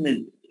ধরা হয়, এখানে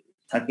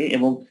থাকে,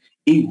 এবং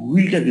এই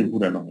হুইলটাকে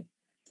ঘুরানো হয়।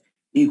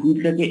 এই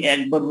হুইলটাকে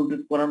একবার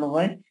রোটেট করানো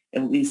হয়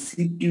এবং এই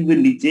সিট টিউবের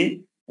নিচে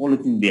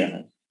পলিথিন দেওয়া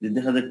হয় যে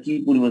দেখা যায় কি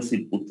পরিমাণ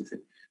সিট পড়তেছে।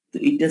 তো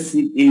এইটা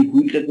সিট এই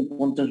হুইলটাকে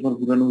 50 বার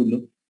ঘুরানো হইলো,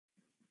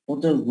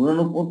 50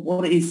 ঘোরানোর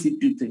পর এই সিট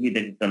টিউব থেকে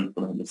এটাকে কানেক্ট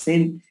করা হলো।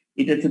 সেম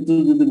এটার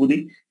ক্ষেত্রেও যদি বলি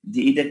যে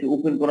এটাকে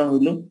ওপেন করা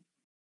হইলো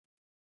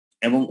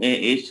এবং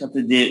এর সাথে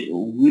যে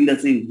হুইল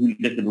আছে এই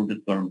হুইলটাকে রোটেট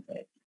করানো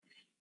হয়।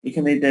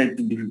 এখানে এটা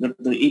একটু ডিফিকাল্ট,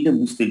 তো এইটা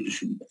বুঝতে একটু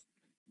সুবিধা।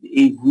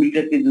 এই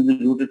হুইলটাকে যদি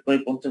রোটেট করে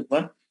 50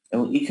 বার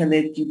এবং এখানে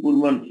কি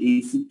পরিমাণ এই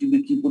সিটিভি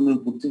কি পরিমাণ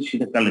পড়ছে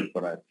সেটা কালেক্ট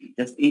করা আর কি।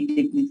 জাস্ট এই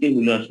টেকনিকটাই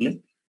হলো আসলে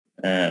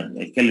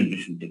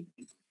ক্যালিব্রেশন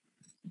টেকনিক।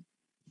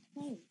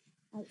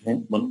 হ্যাঁ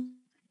বল।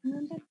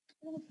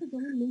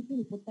 জমির লেন্থের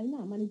উপর, তাই না?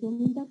 মানে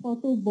জমিটা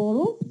কত বড়,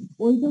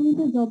 ওই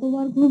জমিতে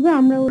যতবার ঘুরবে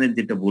আমরা মানে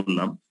যেটা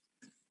বললাম,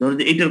 ধরো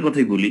যে এইটার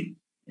কথাই বলি,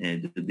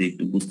 যদি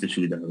একটু বুঝতে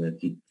সুবিধা হবে আর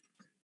কি।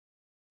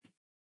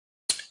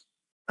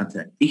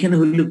 আচ্ছা, এখানে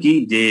হইলো কি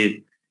যে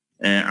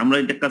আমরা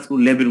এটা কাজ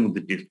করবো ল্যাবের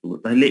মধ্যে টেস্ট করবো,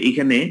 তাহলে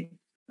এখানে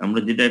আমরা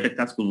যেটা একটা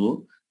কাজ করব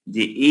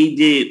যে এই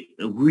যে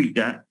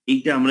হুইলটা,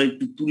 এইটা আমরা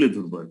একটু তুলে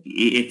ধরবো আর কি,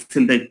 এই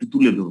এক্সেলটা একটু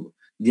তুলে ধরবো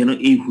যেন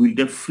এই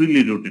হুইলটা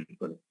ফ্রিলি রোটেট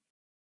করে।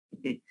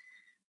 ওকে,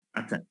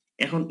 আচ্ছা,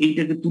 এখন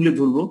এইটাকে তুলে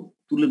ধরবো,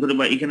 তুলে ধরে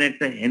বা এখানে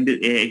একটা হ্যান্ডেল,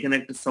 এখানে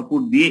একটা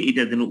সাপোর্ট দিয়ে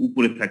এটা যেন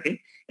উপরে থাকে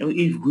এবং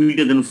এই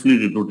হুইলটা যেন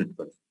ফ্রিলি রোটেট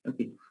করে।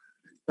 ওকে,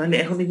 তাহলে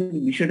এখন এখানে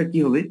বিষয়টা কি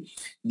হবে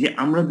যে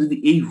আমরা যদি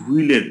এই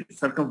হুইলের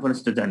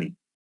সার্কামফারেন্সটা জানি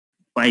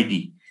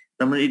পাইডি,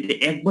 তার মানে এটা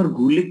একবার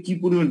ঘুরলে কি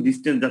পরিমাণ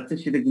ডিস্টেন্স যাচ্ছে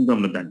সেটা কিন্তু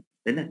আমরা জানি,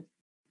 তাই না?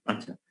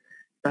 আচ্ছা,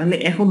 তাহলে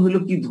এখন হলো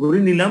কি, ধরে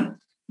নিলাম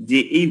যে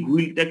এই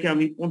হুইলটাকে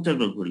আমি 50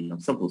 বার ঘুরলাম,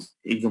 সাপোজ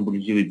এক্সাম্পল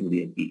হিসেবে ধরি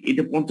আর কি,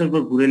 এটা 50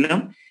 বার ঘুরাইলাম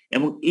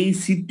এবং এই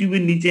সিট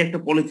টিউবের নিচে একটা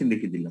পলিথিন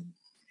রেখে দিলাম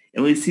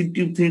এবং এই সিট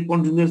টিউব থেকে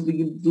কন্টিনিউয়াসলি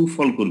কিন্তু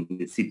ফল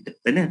করবে সিটটা,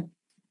 তাই না?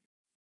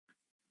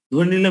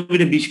 ধরে নিলাম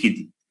এটা 20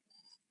 কেজি,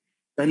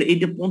 তাহলে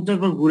এইটা 50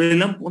 বার ঘুরে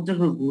এলাম, 50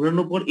 বার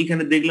ঘুরানোর পর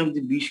এখানে দেখলাম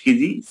যে 20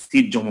 কেজি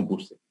সিট জমা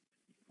পড়ছে।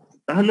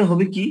 তাহলে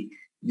হবে কি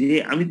যে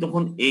আমি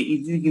তখন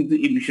ইজিলি কিন্তু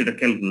এই বিষয়টা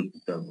ক্যালকুলেট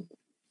করতে পারবো।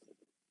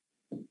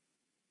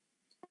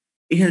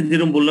 এখানে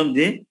যেরকম বললাম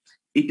যে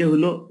এটা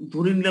হলো,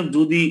 ধরে নিলাম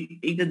যদি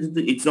এইটা যেহেতু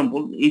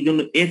এক্সাম্পল, এই জন্য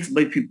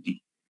x/50,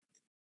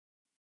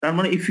 তার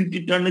মানে এই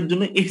 50 টার্নের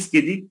জন্য x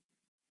কেজি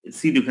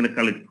সিড ওখানে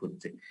কালেক্ট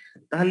করছে।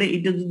 তাহলে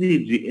এটা যদি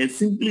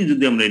সিম্পলি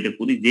যদি আমরা এটা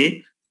করি যে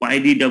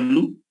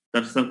πdw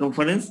তার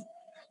সার্কামফারেন্স,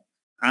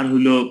 আর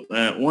হলো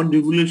 1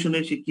 রিভলিউশনে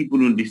সে কি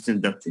পরিমাণ ডিসটেন্স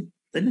যাচ্ছে,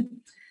 তাই না?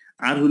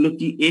 আর হলো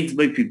কি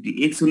x/50,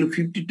 x হলো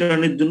 50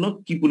 টার্নের জন্য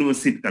কি পরিমাণ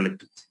সিট কালেক্ট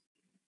হচ্ছে।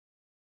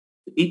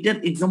 এইটার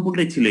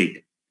এক্সাম্পলটাই ছিল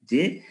এইটা,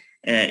 যে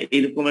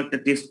এরকম একটা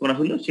টেস্ট করা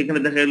হলো, সেখানে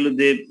দেখা গেল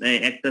যে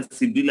একটা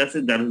সিডিল আছে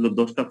যার হলো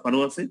 10টা ফারো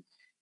আছে,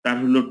 তার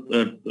হলো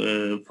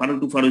ফারো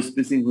টু ফারো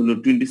স্পেসিং হলো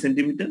 20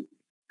 সেন্টিমিটার,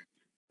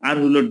 আর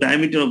হলো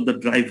diameter of the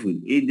drive wheel,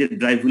 এই যে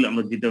ড্রাইভ হুইল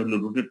আমরা যেটা হলো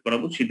রোটেট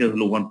করাবো সেটা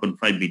হলো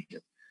 1.5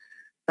 মিটার।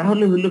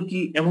 তাহলে হলো কি,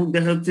 এবং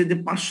দেখা যাচ্ছে যে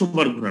 500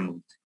 বার ঘোরানো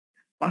হচ্ছে,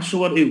 500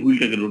 বার এই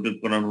হুইলটাকে রোটেট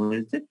করানো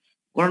হয়েছে,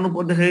 করানোর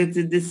পর দেখা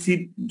যাচ্ছে যে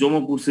সিট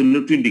জমা পড়ছে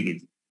হলো 20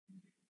 কেজি।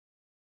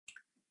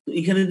 তো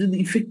এখানে যদি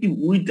ইফেক্টিভ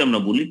উইথ আমরা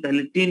বলি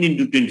তাহলে 10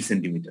 ইন্টু 20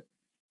 সেন্টিমিটার,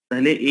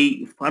 তাহলে এই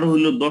ফারো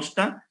হলো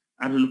 10টা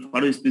আর হলো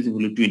ফারো স্পেসিং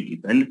হলো 20,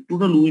 তাহলে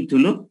টোটাল উইথ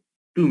হলো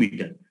 2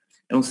 মিটার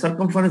এবং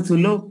সার্কামফারেন্স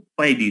হলো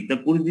πd, তার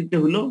পরিধিটা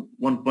হলো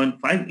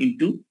 1.5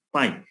 ইন্টু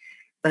পাই।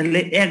 তাহলে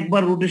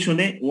একবার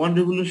রোটেশনে 1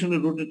 রেভলিউশনে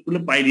রোটেট করলে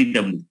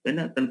πdw, তাই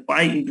না? তাহলে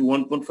পাই ইন্টু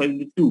 1.5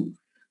 ইন্টু 2,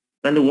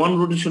 তাহলে 1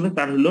 রোটেশনে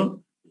তার হলো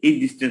এই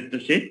ডিসটেন্সটা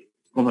সে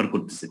কভার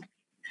করতেছে।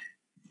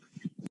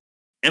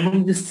 এবং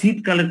যে সিট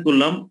কালেক্ট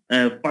করলাম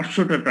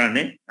 500টা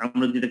টার্নে,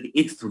 আমরা যেটাকে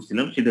এক্স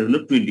ধরছিলাম সেটা হলো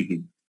 20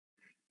 কেজি,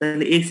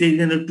 তাহলে এক্স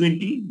এখানে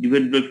 20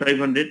 ডিভাইড বাই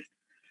 500,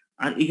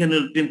 আর এখানে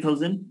হলো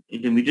 10,000,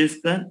 এটা মিটার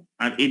স্কয়ার,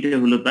 আর এটা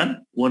হলো তার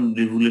 1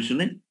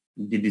 রিভলিউশনে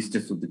যে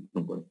ডিসটেন্স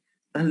অতিক্রম করে,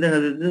 তাহলে দেখা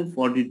যাচ্ছে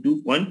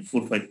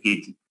 42.45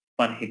 কেজি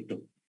পার হেক্টর।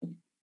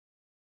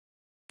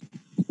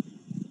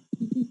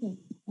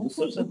 বুঝতে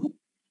পারছেন?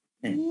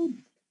 হ্যাঁ,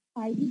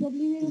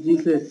 IDW এর জি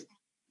স্যার।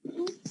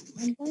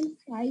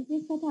 1.5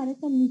 এর সাথে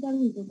আরেকটা মিটার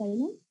হইতো, তাই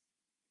না?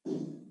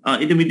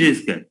 এটা মিটার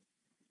স্কয়ার,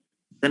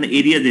 তাহলে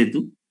এরিয়া যেহেতু,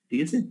 ঠিক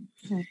আছে,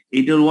 হ্যাঁ।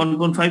 এইটার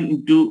 1.5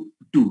 ইন্টু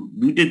 2,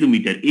 দুইটাই তো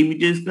মিটার, এই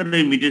মিটার স্কয়ার আর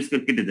এই মিটার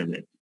স্কয়ার কেটে যাবে,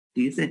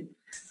 ঠিক আছে,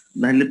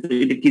 নাহলে তো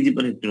এটা কেজি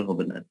পার হেক্টর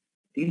হবে না,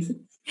 ঠিক আছে।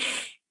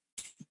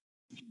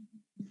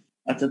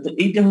 আচ্ছা, তো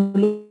এইটা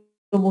হলো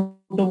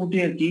মোটামুটি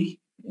আর কি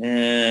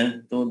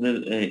তোমাদের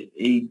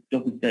এই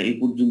টপিকটা এই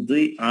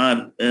পর্যন্তই। আর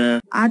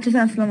আচ্ছা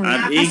স্যার, আসসালামু আর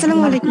আলাইকুম। এই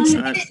আসসালামু আলাইকুম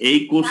স্যার। আর এই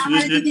কোর্স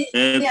রিলেটেড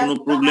কোনো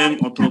প্রবলেম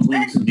অথবা কোনো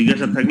কিছু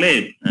জিজ্ঞাসা থাকলে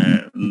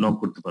নক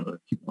করতে পারো আর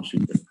কি,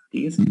 অসুবিধা নেই,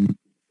 ঠিক আছে।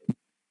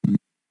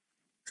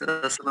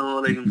 আসসালামু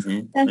আলাইকুম।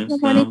 হ্যাঁ,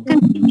 আসসালামু আলাইকুম।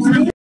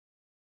 আসসালাম।